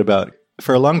passionate about.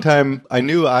 For a long time, I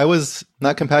knew I was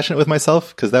not compassionate with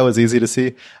myself because that was easy to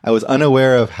see. I was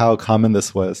unaware of how common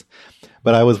this was.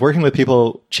 But I was working with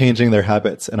people changing their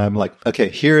habits. And I'm like, okay,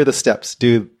 here are the steps.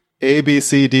 Do A, B,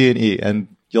 C, D, and E, and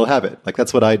you'll have it. Like,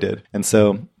 that's what I did. And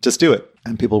so just do it.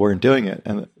 And people weren't doing it.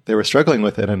 And they were struggling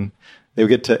with it. And they would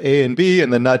get to A and B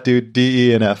and then not do D,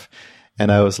 E, and F.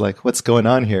 And I was like, what's going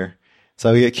on here?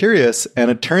 So I get curious. And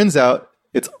it turns out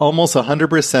it's almost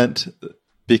 100%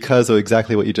 because of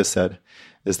exactly what you just said,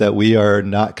 is that we are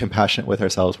not compassionate with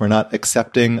ourselves. We're not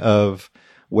accepting of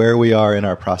where we are in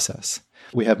our process.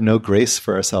 We have no grace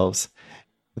for ourselves.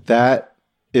 That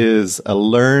is a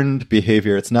learned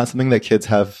behavior. It's not something that kids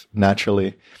have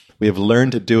naturally. We have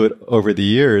learned to do it over the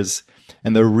years.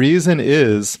 And the reason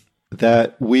is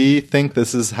that we think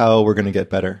this is how we're going to get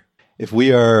better. If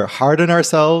we are hard on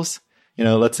ourselves,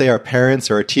 let's say our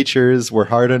parents or our teachers were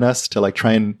hard on us to like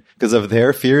try and, because of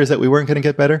their fears that we weren't going to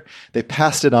get better, they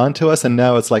passed it on to us. And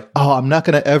now it's like, oh, I'm not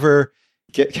going to ever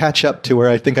catch up to where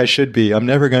I think I should be. I'm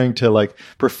never going to like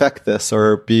perfect this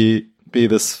or be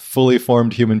this fully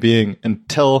formed human being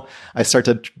until I start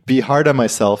to be hard on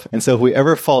myself. And so if we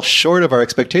ever fall short of our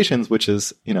expectations, which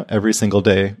is, every single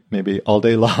day, maybe all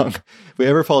day long, if we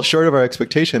ever fall short of our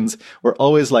expectations, we're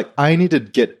always like, I need to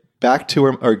get back to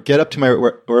or get up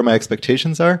to where my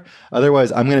expectations are.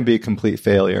 Otherwise, I'm going to be a complete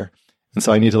failure. And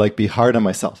so I need to like be hard on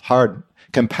myself, hard.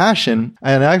 Compassion.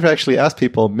 And I've actually asked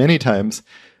people many times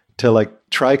to like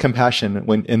try compassion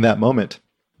when in that moment.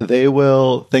 They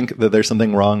will think that there's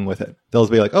something wrong with it. They'll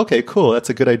be like, okay, cool, that's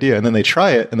a good idea. And then they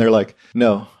try it and they're like,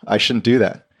 no, I shouldn't do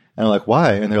that. And I'm like,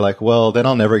 why? And they're like, well, then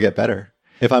I'll never get better.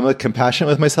 If I'm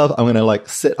compassionate with myself, I'm going to like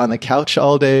sit on the couch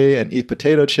all day and eat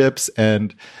potato chips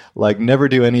and like never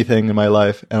do anything in my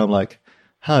life. And I'm like,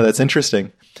 that's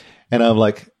interesting. And I'm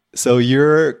like, so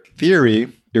your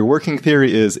working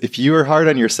theory is if you are hard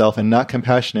on yourself and not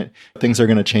compassionate, things are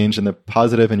going to change in the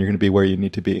positive and you're going to be where you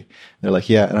need to be. And they're like,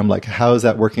 yeah. And I'm like, how is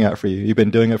that working out for you? You've been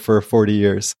doing it for 40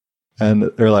 years. And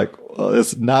they're like, well,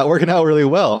 it's not working out really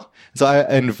well. So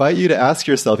I invite you to ask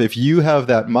yourself, if you have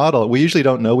that model, we usually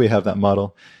don't know we have that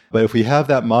model, but if we have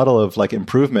that model of like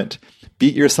improvement,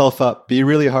 beat yourself up, be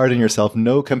really hard on yourself,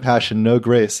 no compassion, no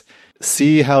grace,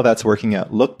 see how that's working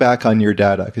out. Look back on your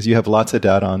data because you have lots of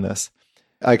data on this.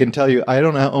 I can tell you, I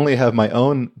don't only have my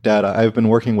own data. I've been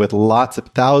working with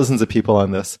thousands of people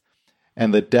on this,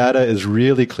 and the data is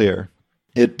really clear.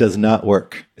 It does not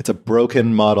work. It's a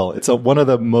broken model. It's one of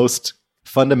the most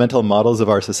fundamental models of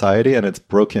our society, and it's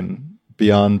broken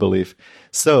beyond belief.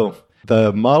 So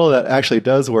the model that actually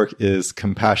does work is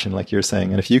compassion, like you're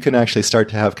saying. And if you can actually start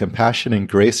to have compassion and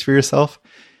grace for yourself,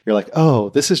 you're like, oh,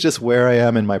 this is just where I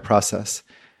am in my process.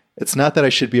 It's not that I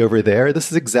should be over there.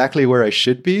 This is exactly where I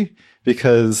should be,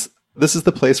 because this is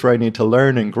the place where I need to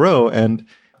learn and grow. And,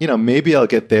 maybe I'll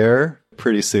get there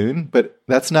pretty soon, but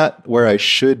that's not where I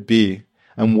should be.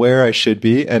 I'm where I should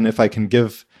be. And if I can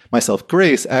give myself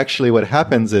grace, actually what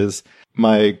happens is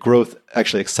my growth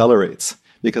actually accelerates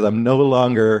because I'm no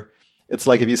longer It's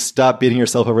like if you stop beating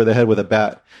yourself over the head with a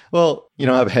bat, well, you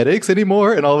don't have headaches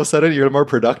anymore, and all of a sudden you're more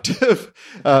productive.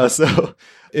 So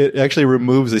it actually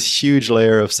removes this huge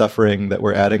layer of suffering that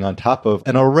we're adding on top of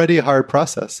an already hard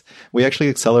process. We actually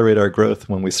accelerate our growth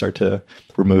when we start to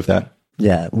remove that.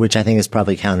 Yeah, which I think is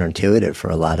probably counterintuitive for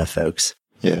a lot of folks.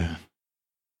 Yeah.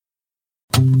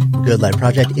 Good Life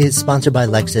Project is sponsored by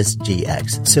Lexus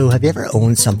GX. So have you ever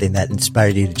owned something that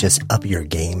inspired you to just up your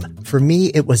game? For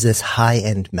me, it was this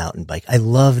high-end mountain bike. I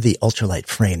love the ultralight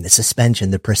frame, the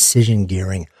suspension, the precision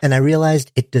gearing, and I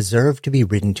realized it deserved to be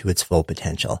ridden to its full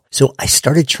potential. So I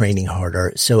started training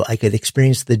harder so I could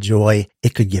experience the joy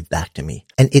it could give back to me.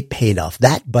 And it paid off.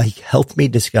 That bike helped me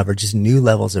discover just new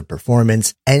levels of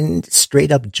performance and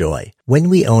straight up joy. When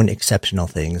we own exceptional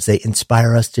things, they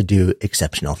inspire us to do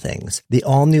exceptional things. The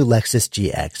all-new Lexus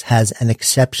GX has an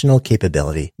exceptional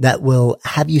capability that will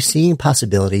have you seeing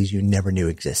possibilities you never knew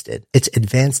existed. Its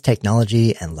advanced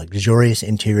technology and luxurious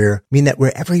interior mean that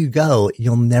wherever you go,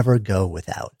 you'll never go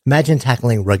without. Imagine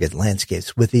tackling rugged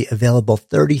landscapes with the available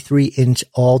 33-inch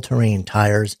all-terrain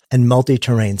tires and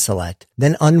multi-terrain select,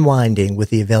 then unwinding with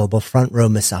the available front-row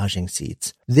massaging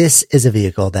seats. This is a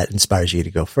vehicle that inspires you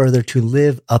to go further, to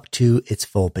live up to its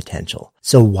full potential.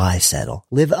 So why settle?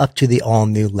 Live up to the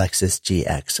all-new Lexus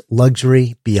GX.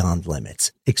 Luxury beyond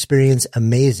limits. Experience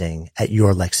amazing at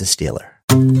your Lexus dealer.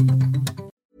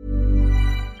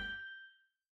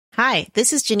 Hi,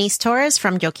 this is Janice Torres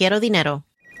from Yo Quiero Dinero.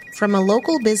 From a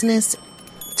local business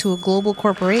to a global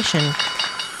corporation,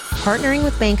 partnering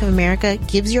with Bank of America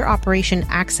gives your operation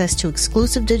access to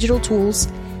exclusive digital tools,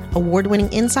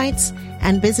 award-winning insights,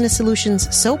 and business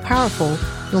solutions so powerful,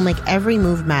 you'll make every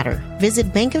move matter.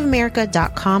 Visit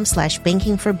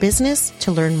bankofamerica.com/banking for business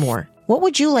to learn more. What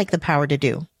would you like the power to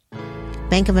do?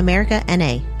 Bank of America,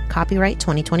 N.A. Copyright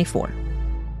 2024.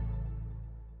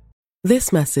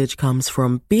 This message comes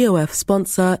from BOF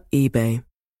sponsor eBay.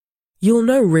 You'll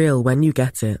know real when you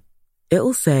get it.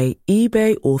 It'll say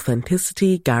eBay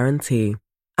Authenticity Guarantee.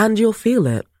 And you'll feel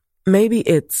it. Maybe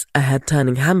it's a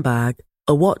head-turning handbag,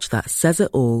 a watch that says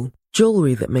it all,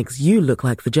 jewelry that makes you look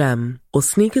like the gem, or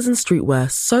sneakers and streetwear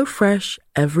so fresh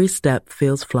every step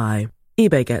feels fly.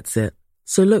 eBay gets it.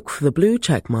 So look for the blue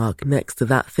check mark next to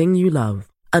that thing you love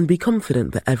and be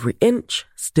confident that every inch,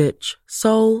 stitch,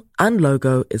 sole, and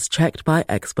logo is checked by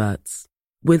experts.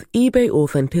 With eBay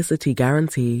Authenticity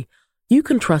Guarantee, you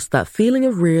can trust that feeling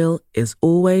of real is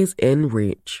always in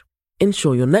reach.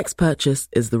 Ensure your next purchase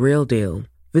is the real deal.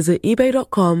 Visit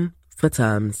ebay.com for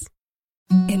terms.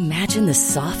 Imagine the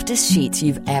softest sheets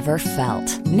you've ever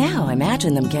felt. Now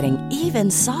imagine them getting even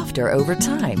softer over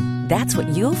time. That's what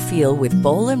you'll feel with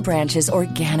Boll & Branch's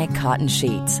organic cotton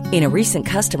sheets. In a recent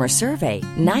customer survey,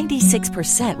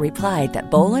 96% replied that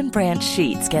Boll & Branch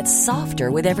sheets get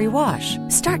softer with every wash.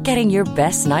 Start getting your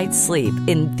best night's sleep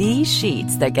in these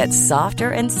sheets that get softer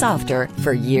and softer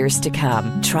for years to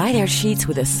come. Try their sheets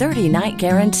with a 30-night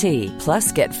guarantee.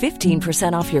 Plus, get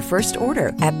 15% off your first order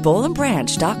at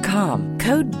bollandbranch.com.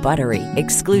 Code BUTTERY.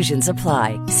 Exclusions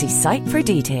apply. See site for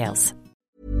details.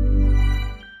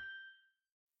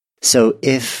 So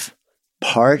if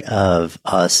part of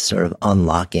us sort of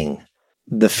unlocking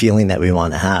the feeling that we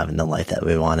want to have and the life that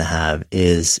we want to have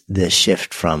is this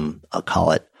shift from, I'll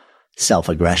call it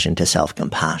self-aggression to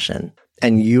self-compassion.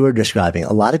 And you were describing,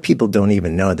 a lot of people don't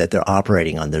even know that they're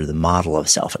operating under the model of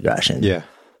self-aggression. Yeah.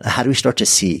 How do we start to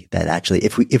see that actually,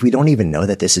 if we don't even know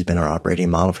that this has been our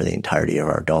operating model for the entirety of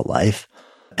our adult life,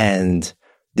 and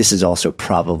this is also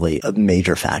probably a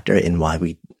major factor in why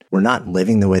we're not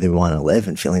living the way that we want to live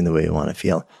and feeling the way we want to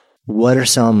feel. What are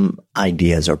some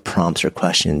ideas or prompts or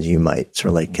questions you might sort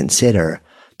of like consider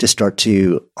to start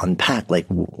to unpack, like,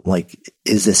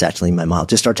 is this actually my model?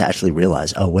 Just start to actually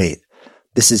realize, oh, wait,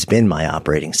 this has been my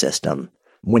operating system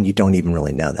when you don't even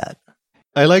really know that.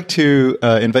 I like to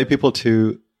invite people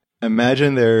to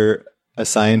imagine they're a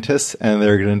scientist and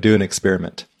they're going to do an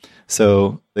experiment.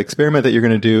 So the experiment that you're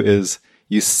going to do is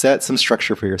you set some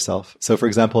structure for yourself. So for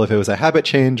example, if it was a habit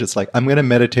change, it's like, I'm going to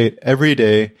meditate every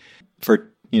day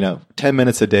for, 10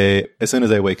 minutes a day as soon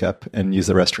as I wake up and use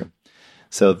the restroom.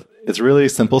 So it's really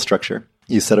simple structure.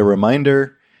 You set a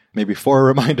reminder, maybe 4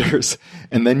 reminders,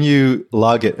 and then you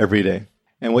log it every day.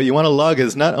 And what you want to log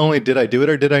is not only did I do it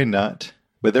or did I not,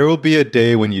 but there will be a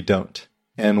day when you don't.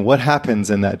 And what happens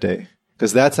in that day?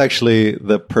 Because that's actually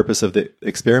the purpose of the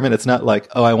experiment. It's not like,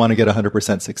 oh, I want to get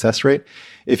 100% success rate.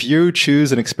 If you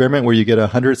choose an experiment where you get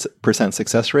 100%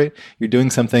 success rate, you're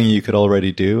doing something you could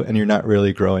already do and you're not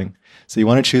really growing. So you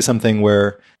want to choose something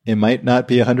where it might not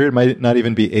be 100, it might not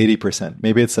even be 80%.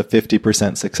 Maybe it's a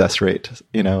 50% success rate, 60,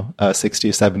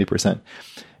 70%.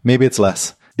 Maybe it's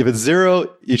less. If it's 0,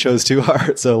 you chose too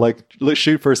hard. So like let's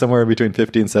shoot for somewhere between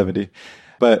 50 and 70.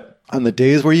 But on the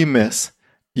days where you miss,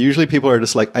 usually people are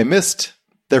just like, I missed,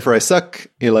 therefore I suck.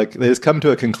 Like they just come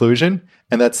to a conclusion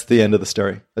and that's the end of the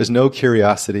story. There's no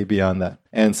curiosity beyond that.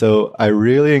 And so I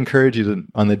really encourage you to,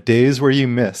 on the days where you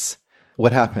miss,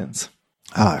 what happens?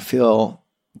 I feel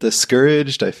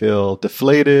discouraged. I feel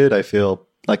deflated. I feel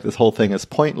like this whole thing is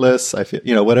pointless. I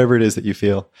feel, whatever it is that you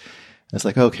feel. It's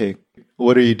like, okay,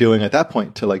 what are you doing at that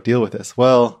point to like deal with this?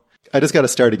 Well, I just got to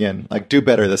start again, like do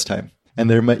better this time. And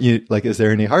there might, is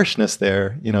there any harshness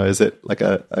there? Is it like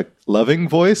a loving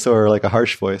voice or like a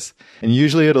harsh voice? And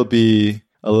usually it'll be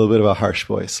a little bit of a harsh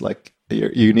voice. Like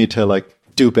you need to like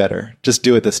do better. Just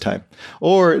do it this time.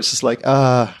 Or it's just like,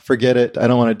 forget it. I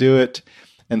don't want to do it.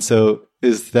 And so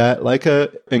is that like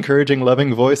a encouraging,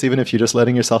 loving voice, even if you're just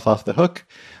letting yourself off the hook?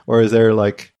 Or is there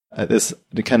like this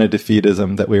kind of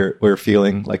defeatism that we're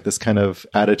feeling, like this kind of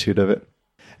attitude of it?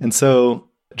 And so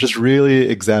just really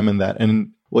examine that.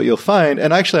 And what you'll find,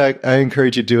 and actually I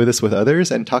encourage you to do this with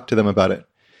others and talk to them about it,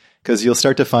 because you'll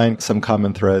start to find some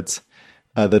common threads.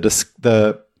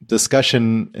 The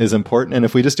discussion is important. And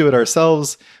if we just do it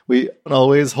ourselves, we don't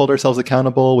always hold ourselves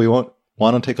accountable. We won't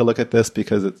want to take a look at this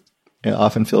because it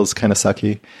often feels kind of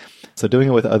sucky. So doing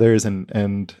it with others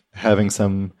and having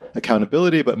some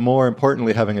accountability, but more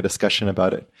importantly, having a discussion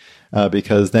about it,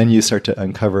 because then you start to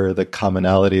uncover the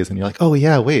commonalities and you're like, oh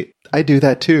yeah, wait, I do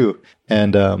that too.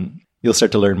 And you'll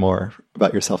start to learn more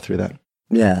about yourself through that.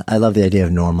 Yeah, I love the idea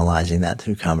of normalizing that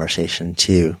through conversation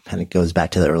too. Kind of goes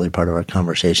back to the early part of our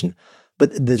conversation.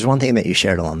 But there's one thing that you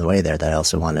shared along the way there that I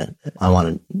also want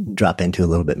to drop into a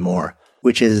little bit more,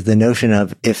 which is the notion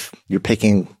of if you're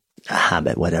picking a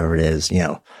habit, whatever it is,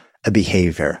 a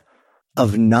behavior,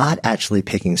 of not actually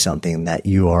picking something that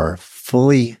you are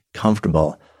fully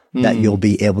comfortable that you'll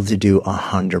be able to do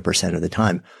 100% of the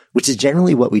time, which is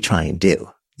generally what we try and do.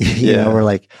 We're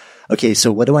like, okay,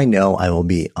 so what do I know I will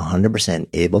be 100%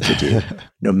 able to do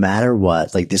no matter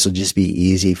what? Like this will just be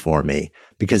easy for me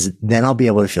because then I'll be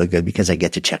able to feel good because I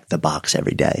get to check the box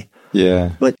every day.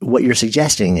 Yeah. But what you're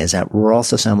suggesting is that we're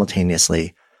also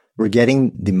simultaneously, we're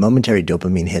getting the momentary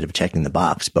dopamine hit of checking the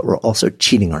box, but we're also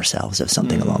cheating ourselves of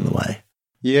something along the way.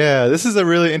 Yeah, this is a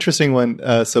really interesting one.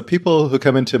 So people who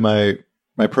come into my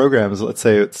programs, let's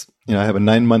say it's, I have a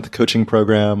 9-month coaching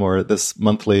program or this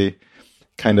monthly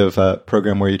kind of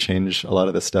program where you change a lot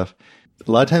of this stuff.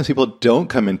 A lot of times people don't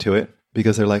come into it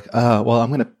because they're like,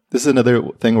 this is another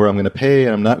thing where I'm going to pay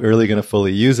and I'm not really going to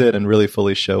fully use it and really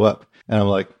fully show up. And I'm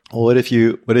like, well, what if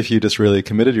you just really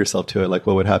committed yourself to it? Like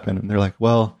what would happen? And they're like,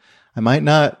 well, I might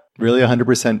not really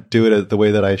 100% do it the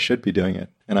way that I should be doing it.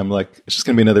 And I'm like, it's just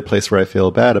going to be another place where I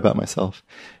feel bad about myself.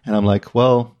 And I'm like,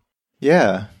 well,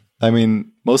 yeah, I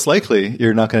mean, most likely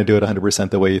you're not going to do it 100%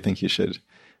 the way you think you should.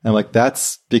 And I'm like,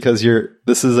 that's because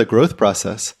this is a growth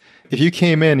process. If you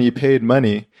came in and you paid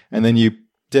money and then you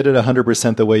did it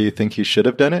 100% the way you think you should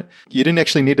have done it, you didn't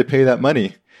actually need to pay that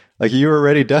money. Like you were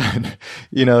already done.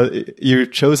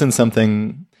 You've chosen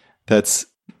something that's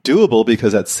doable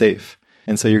because that's safe.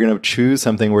 And so you're going to choose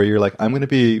something where you're like, I'm going to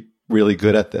be really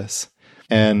good at this.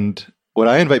 And what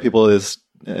I invite people is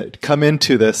come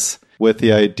into this with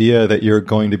the idea that you're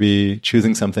going to be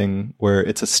choosing something where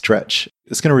it's a stretch.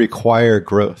 It's going to require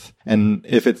growth. And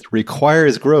if it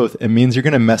requires growth, it means you're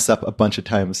going to mess up a bunch of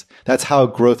times. That's how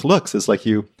growth looks. It's like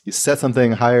you set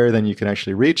something higher than you can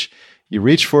actually reach. You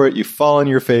reach for it, you fall on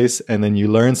your face, and then you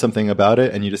learn something about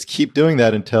it. And you just keep doing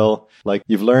that until like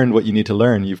you've learned what you need to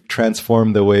learn. You've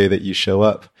transformed the way that you show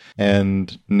up.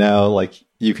 And now like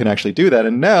you can actually do that.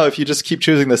 And now if you just keep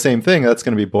choosing the same thing, that's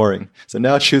going to be boring. So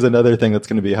now choose another thing that's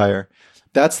going to be higher.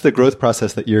 That's the growth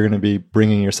process that you're going to be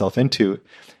bringing yourself into.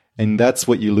 And that's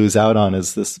what you lose out on,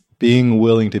 is this being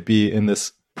willing to be in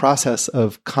this process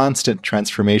of constant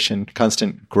transformation,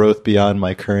 constant growth beyond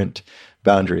my current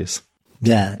boundaries.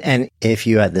 Yeah. And if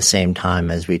you, at the same time,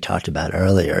 as we talked about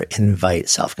earlier, invite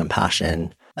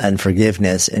self-compassion and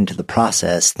forgiveness into the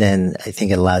process, then I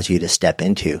think it allows you to step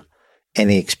into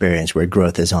any experience where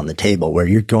growth is on the table, where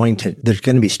there's going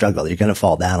to be struggle. You're going to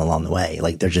fall down along the way.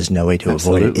 Like there's just no way to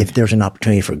avoid it. If there's an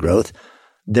opportunity for growth,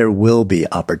 there will be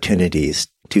opportunities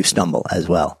to stumble as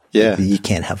well. Yeah. You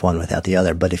can't have one without the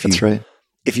other. But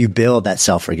if you build that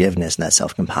self-forgiveness and that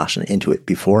self-compassion into it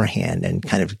beforehand and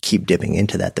kind of keep dipping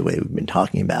into that the way we've been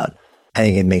talking about, I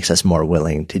think it makes us more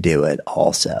willing to do it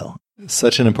also.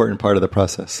 Such an important part of the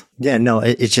process. Yeah, no,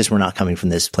 it's just we're not coming from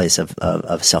this place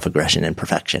of self-aggression and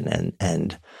perfection.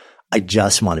 And I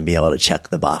just want to be able to check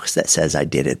the box that says I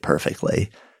did it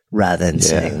perfectly rather than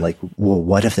saying like, well,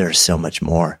 what if there's so much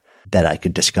more? that I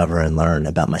could discover and learn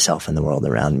about myself and the world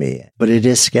around me. But it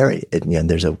is scary.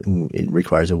 It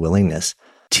requires a willingness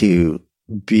to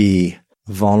be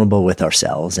vulnerable with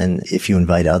ourselves. And if you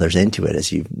invite others into it,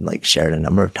 as you've shared a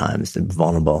number of times, they're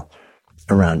vulnerable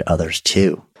around others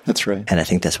too. That's right. And I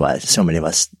think that's why so many of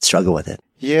us struggle with it.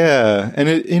 Yeah. And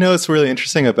it's really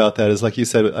interesting about that is, like you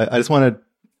said, I just want to,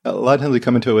 a lot of times we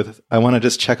come into it with, I want to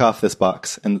just check off this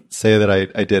box and say that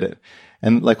I did it.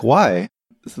 And why?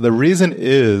 So the reason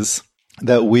is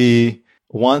that we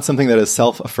want something that is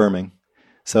self-affirming.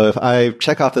 So if I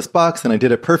check off this box and I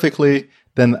did it perfectly,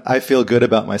 then I feel good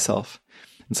about myself.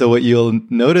 And so what you'll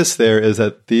notice there is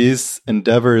that these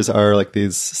endeavors are like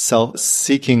these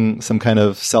seeking some kind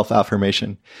of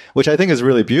self-affirmation, which I think is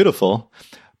really beautiful.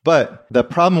 But the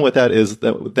problem with that is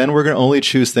that then we're going to only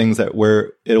choose things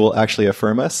where it will actually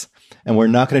affirm us. And we're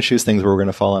not going to choose things where we're going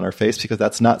to fall on our face, because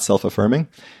that's not self-affirming.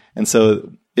 And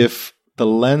so if the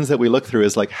lens that we look through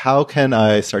is how can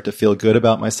I start to feel good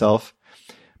about myself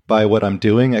by what I'm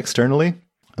doing externally,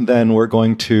 then we're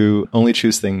going to only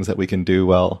choose things that we can do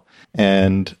well.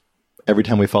 And every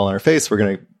time we fall on our face, we're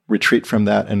going to retreat from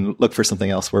that and look for something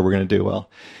else where we're going to do well.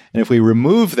 And if we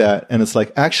remove that, and it's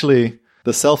actually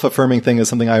the self-affirming thing is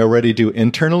something I already do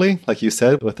internally, like you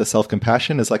said, with the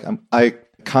self-compassion, is I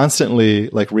constantly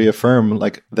reaffirm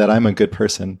that I'm a good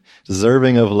person,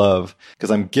 deserving of love, because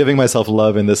I'm giving myself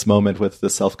love in this moment with the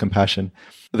self-compassion.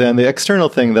 Then the external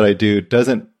thing that I do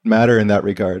doesn't matter in that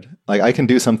regard. I can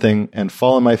do something and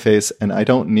fall on my face, and I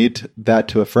don't need that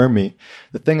to affirm me.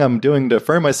 The thing I'm doing to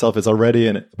affirm myself is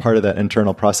already part of that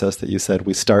internal process that you said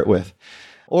we start with.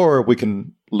 Or we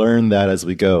can learn that as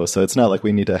we go. So it's not like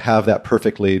we need to have that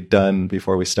perfectly done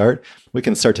before we start. We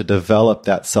can start to develop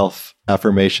that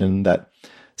self-affirmation, that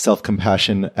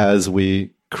self-compassion as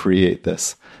we create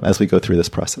this, as we go through this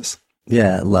process.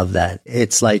 Yeah, I love that.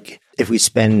 It's like if we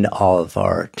spend all of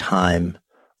our time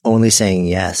only saying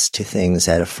yes to things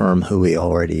that affirm who we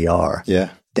already are,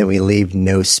 then we leave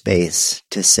no space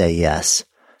to say yes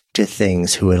to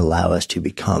things who would allow us to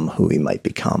become who we might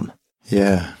become.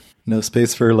 Yeah. No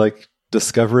space for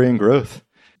discovery and growth.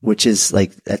 Which is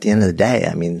at the end of the day,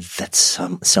 I mean, that's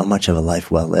so much of a life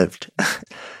well lived.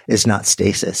 It's not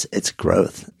stasis, it's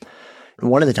growth.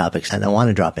 One of the topics, and I want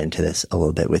to drop into this a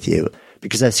little bit with you,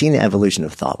 because I've seen the evolution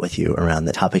of thought with you around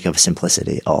the topic of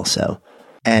simplicity also.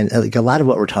 And a lot of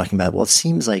what we're talking about, well, it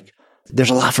seems like there's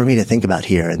a lot for me to think about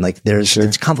here. And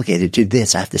it's complicated to do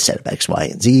this. I have to set up X, Y,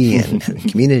 and Z and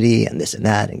community and this and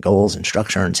that and goals and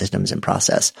structure and systems and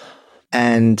process.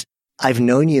 And I've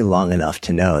known you long enough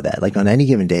to know that on any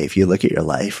given day, if you look at your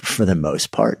life, for the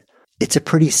most part, it's a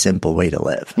pretty simple way to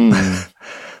live.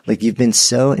 You've been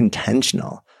so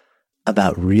intentional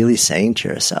about really saying to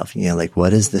yourself,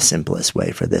 what is the simplest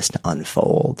way for this to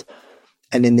unfold?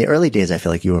 And in the early days, I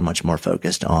feel like you were much more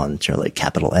focused on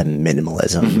capital M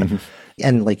minimalism.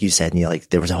 And like you said,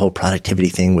 there was a whole productivity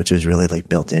thing, which was really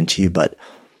your into you. But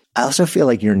I also feel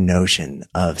like your notion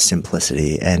of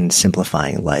simplicity and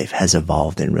simplifying life has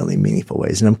evolved in really meaningful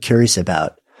ways. And I'm curious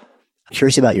about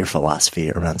your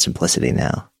philosophy around simplicity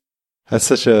now. That's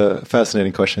such a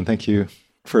fascinating question. Thank you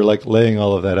for laying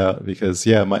all of that out, because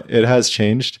it has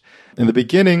changed. In the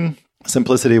beginning,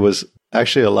 simplicity was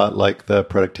actually a lot like the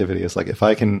productivity. It's if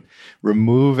I can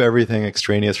remove everything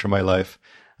extraneous from my life,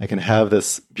 I can have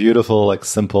this beautiful,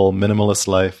 simple, minimalist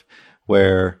life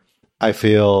where I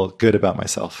feel good about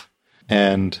myself.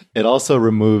 And it also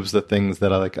removes the things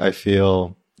that I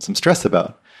feel some stress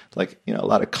about, a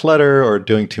lot of clutter or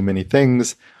doing too many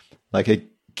things.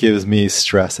 It gives me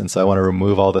stress. And so I want to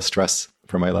remove all the stress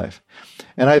from my life.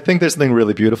 And I think there's something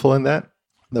really beautiful in that.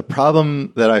 The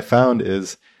problem that I found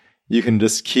is you can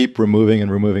just keep removing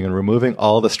and removing and removing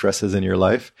all the stresses in your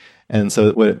life. And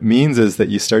so what it means is that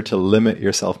you start to limit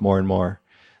yourself more and more.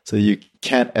 So you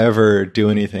can't ever do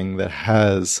anything that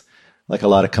has a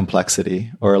lot of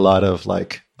complexity or a lot of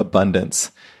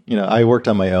abundance. I worked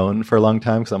on my own for a long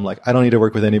time because I'm I don't need to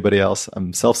work with anybody else.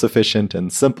 I'm self-sufficient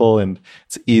and simple and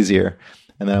it's easier.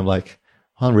 And then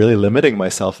I'm really limiting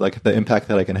myself, the impact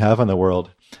that I can have on the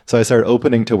world. So I started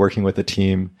opening to working with a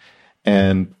team,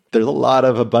 and there's a lot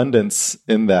of abundance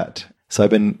in that. So I've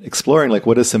been exploring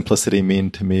what does simplicity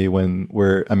mean to me when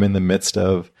I'm in the midst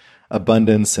of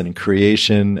abundance and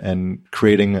creation and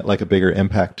creating a bigger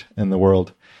impact in the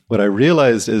world. What I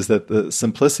realized is that the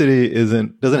simplicity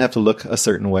doesn't have to look a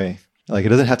certain way. It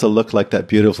doesn't have to look like that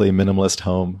beautifully minimalist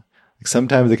home.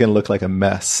 Sometimes it can look like a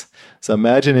mess. So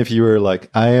imagine if you were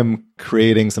I am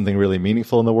creating something really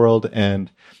meaningful in the world,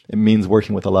 and it means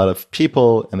working with a lot of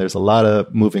people, and there's a lot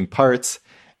of moving parts.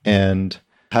 And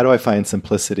how do I find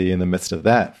simplicity in the midst of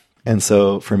that? And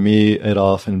so for me, it'll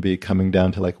often be coming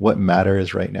down to like, what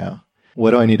matters right now?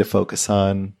 What do I need to focus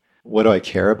on? What do I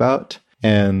care about?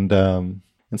 And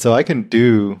so I can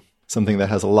do something that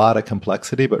has a lot of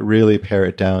complexity, but really pare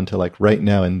it down to like right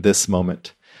now in this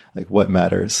moment, like what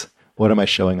matters? What am I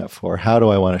showing up for? How do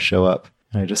I want to show up?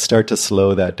 And I just start to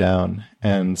slow that down.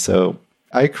 And so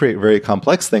I create very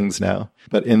complex things now,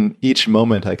 but in each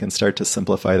moment I can start to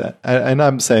simplify that. And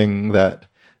I'm saying that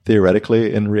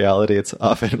theoretically. In reality, it's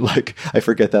often like I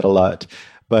forget that a lot.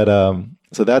 But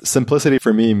so that simplicity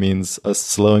for me means a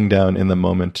slowing down in the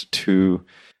moment to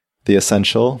the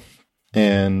essential.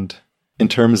 And in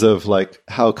terms of like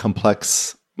how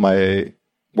complex my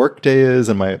work day is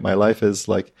and my life is,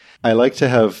 like I like to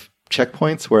have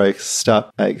checkpoints where I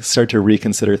start to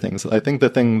reconsider things. I think the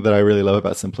thing that I really love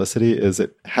about simplicity is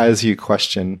it has you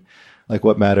question like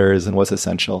what matters and what's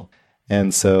essential.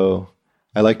 And so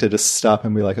I like to just stop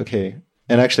and be like, okay.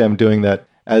 And actually I'm doing that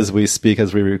as we speak,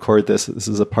 as we record this. This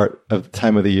is a part of the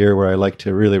time of the year where I like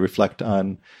to really reflect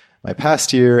on my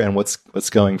past year and what's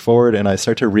going forward. And I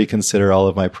start to reconsider all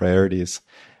of my priorities.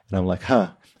 And I'm like,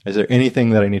 is there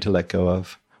anything that I need to let go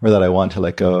of or that I want to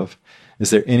let go of? Is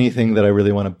there anything that I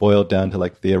really want to boil down to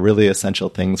like the really essential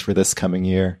things for this coming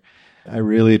year? I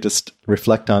really just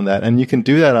reflect on that. And you can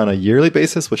do that on a yearly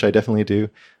basis, which I definitely do,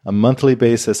 a monthly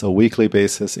basis, a weekly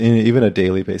basis, even a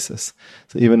daily basis.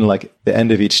 So even like the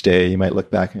end of each day, you might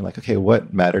look back and you're like, okay,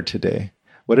 what mattered today?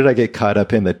 What did I get caught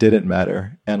up in that didn't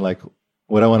matter? And like,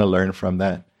 what I want to learn from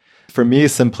that. For me,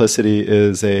 simplicity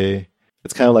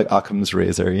it's kind of like Occam's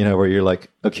razor, where you're like,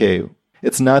 okay,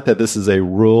 it's not that this is a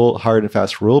rule, hard and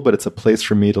fast rule, but it's a place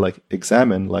for me to like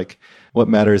examine like what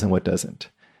matters and what doesn't.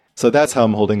 So that's how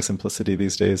I'm holding simplicity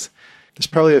these days. There's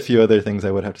probably a few other things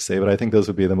I would have to say, but I think those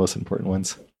would be the most important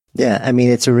ones. Yeah, I mean,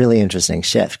 it's a really interesting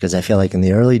shift because I feel like in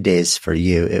the early days for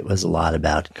you, it was a lot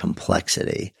about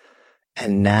complexity.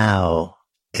 And now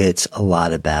it's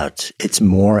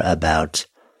more about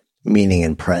meaning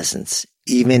and presence,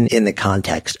 even in the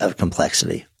context of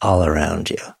complexity all around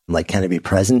you. Like, can I be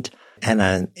present?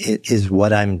 And is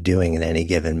what I'm doing in any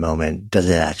given moment, does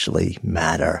it actually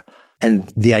matter?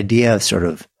 And the idea of sort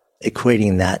of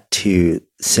equating that to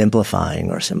simplifying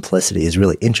or simplicity is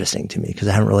really interesting to me because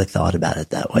I haven't really thought about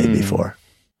it that way before.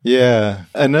 Yeah.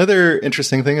 Another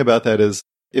interesting thing about that is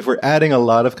if we're adding a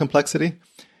lot of complexity,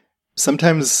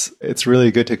 sometimes it's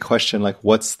really good to question like,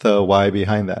 what's the why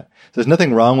behind that? There's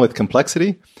nothing wrong with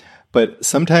complexity, but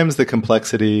sometimes the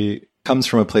complexity comes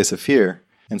from a place of fear.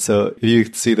 And so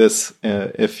you see this,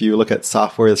 if you look at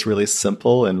software that's really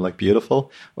simple and like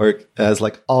beautiful, or it has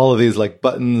like all of these like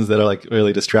buttons that are like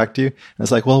really distract you. And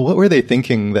it's like, well, what were they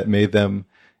thinking that made them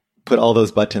put all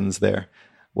those buttons there?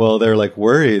 Well, they're like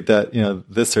worried that,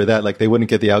 this or that, like they wouldn't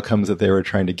get the outcomes that they were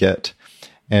trying to get.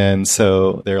 And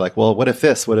so they're like, well, what if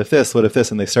this, what if this, what if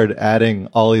this? And they started adding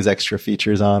all these extra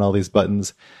features on all these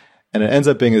buttons. And it ends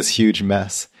up being this huge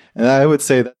mess. And I would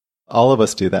say that all of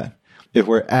us do that. If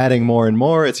we're adding more and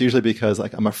more, it's usually because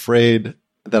like I'm afraid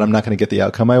that I'm not going to get the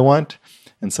outcome I want.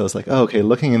 And so it's like, oh, okay,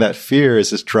 looking at that fear is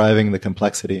just driving the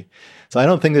complexity. So I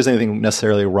don't think there's anything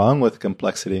necessarily wrong with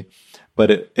complexity, but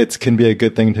it can be a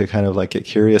good thing to kind of like get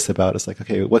curious about. It's like,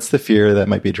 okay, what's the fear that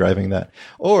might be driving that?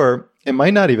 Or it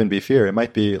might not even be fear. It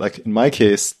might be like, in my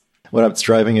case, what's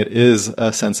driving it is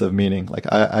a sense of meaning.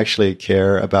 Like I actually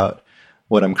care about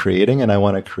what I'm creating and I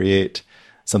want to create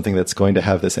something that's going to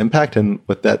have this impact. And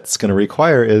what that's going to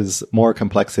require is more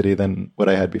complexity than what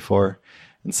I had before.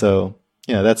 And so,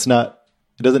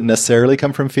 it doesn't necessarily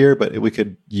come from fear, but we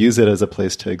could use it as a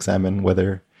place to examine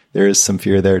whether there is some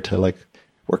fear there to like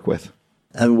work with.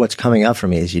 And what's coming up for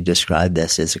me as you describe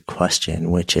this is a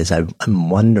question, which is I'm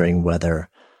wondering whether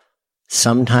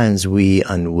sometimes we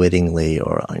unwittingly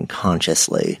or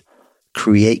unconsciously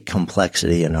create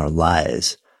complexity in our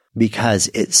lives because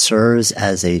it serves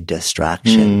as a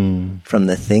distraction from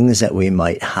the things that we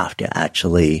might have to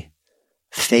actually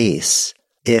face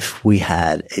if we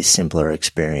had a simpler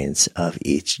experience of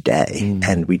each day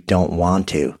and we don't want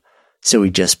to. So we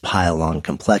just pile on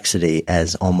complexity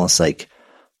as almost like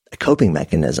a coping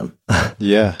mechanism.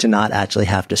 Yeah. To not actually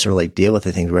have to sort of like deal with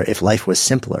the things where if life was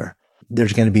simpler,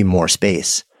 there's going to be more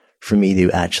space for me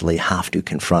to actually have to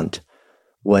confront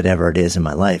whatever it is in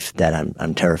my life that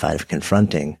I'm terrified of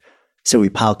confronting. So we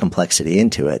pile complexity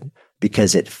into it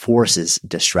because it forces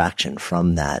distraction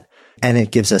from that. And it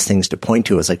gives us things to point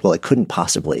to as like, well, it couldn't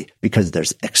possibly because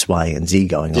there's X, Y, and Z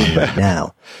going on right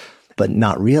now, but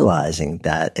not realizing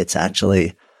that it's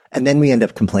actually, and then we end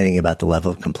up complaining about the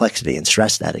level of complexity and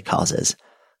stress that it causes,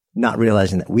 not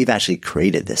realizing that we've actually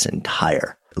created this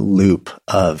entire loop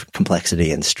of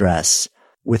complexity and stress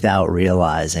without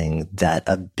realizing that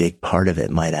a big part of it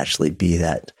might actually be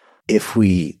that if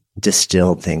we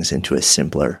distilled things into a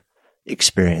simpler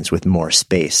experience with more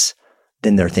space,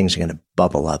 then there are things going to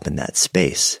bubble up in that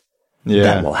space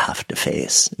that we'll have to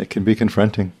face. It can be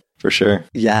confronting, for sure.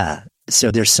 Yeah.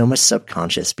 So there's so much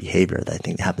subconscious behavior that I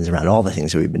think happens around all the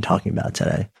things that we've been talking about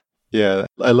today. Yeah,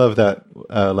 I love that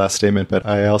last statement, but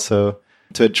I also,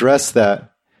 to address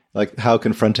that, like how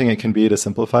confronting it can be to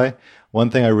simplify, one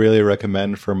thing I really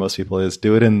recommend for most people is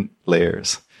do it in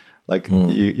layers. Like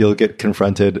you'll get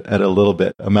confronted at a little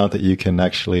bit amount that you can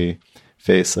actually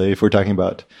face. So if we're talking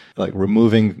about like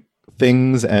removing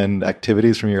things and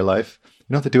activities from your life, you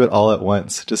don't have to do it all at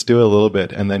once. Just do it a little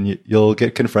bit, and then you'll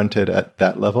get confronted at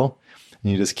that level.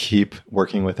 And you just keep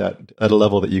working with that at a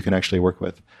level that you can actually work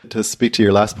with. To speak to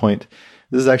your last point,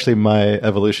 this is actually my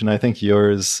evolution. I think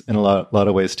yours in a lot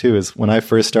of ways too, is when I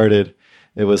first started,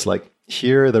 it was like,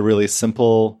 here are the really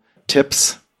simple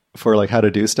tips for like how to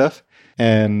do stuff.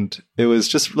 And it was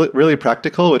just really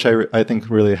practical, which I think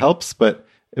really helps. But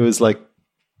it was like,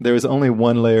 there was only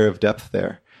one layer of depth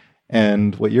there.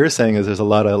 And what you're saying is there's a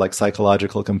lot of like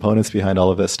psychological components behind all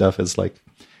of this stuff. Is like,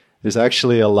 there's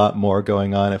actually a lot more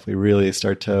going on if we really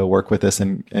start to work with this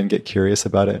and get curious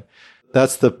about it.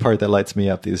 That's the part that lights me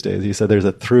up these days. You said there's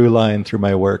a through line through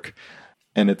my work,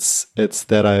 and it's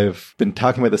that I've been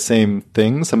talking about the same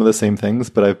things, some of the same things,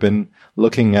 but I've been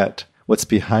looking at what's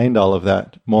behind all of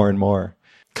that more and more.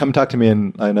 Come talk to me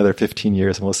in another 15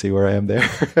 years and we'll see where I am there.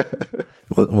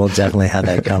 We'll definitely have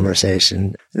that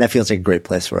conversation. And that feels like a great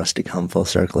place for us to come full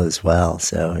circle as well.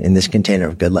 So in this container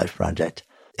of Good Life Project,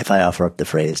 if I offer up the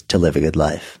phrase to live a good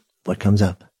life, what comes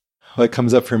up? What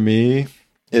comes up for me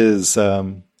is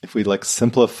if we like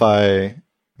simplify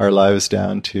our lives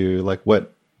down to like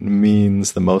what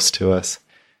means the most to us.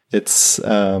 It's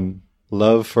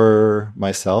love for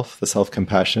myself, the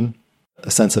self-compassion,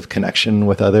 a sense of connection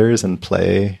with others and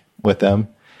play with them,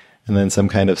 and then some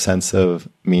kind of sense of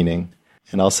meaning.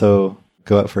 And also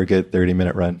go out for a good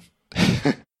 30-minute run.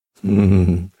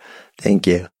 Thank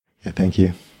you. Yeah, thank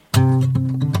you.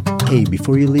 Hey,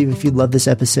 before you leave, if you love this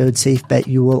episode, safe bet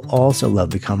you will also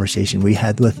love the conversation we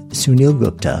had with Sunil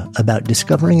Gupta about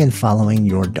discovering and following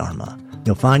your Dharma.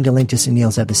 You'll find a link to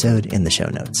Sunil's episode in the show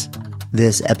notes.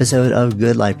 This episode of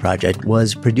Good Life Project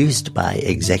was produced by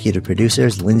executive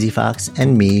producers Lindsay Fox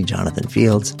and me, Jonathan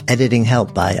Fields. Editing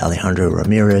help by Alejandro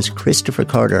Ramirez. Christopher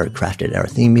Carter crafted our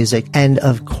theme music. And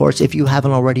of course, if you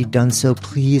haven't already done so,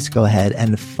 please go ahead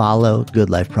and follow Good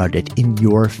Life Project in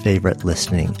your favorite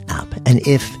listening app. And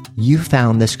if you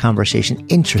found this conversation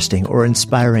interesting or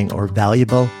inspiring or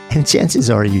valuable, and chances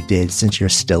are you did since you're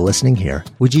still listening here,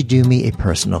 would you do me a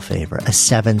personal favor, a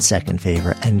 7-second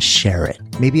favor, and share it?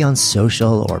 Maybe on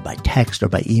social or by text or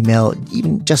by email,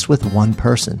 even just with one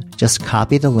person. Just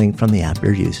copy the link from the app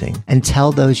you're using and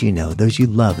tell those you know, those you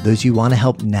love, those you want to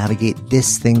help navigate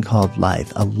this thing called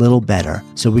life a little better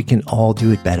so we can all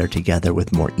do it better together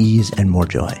with more ease and more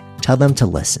joy. Tell them to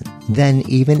listen. Then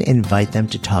even invite them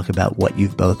to talk about what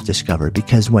you've both discovered,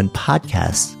 because when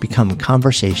podcasts become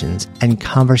conversations and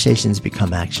conversations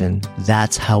become action,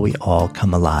 that's how we all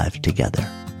come alive together.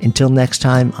 Until next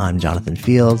time, I'm Jonathan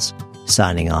Fields,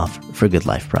 signing off for Good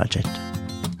Life Project.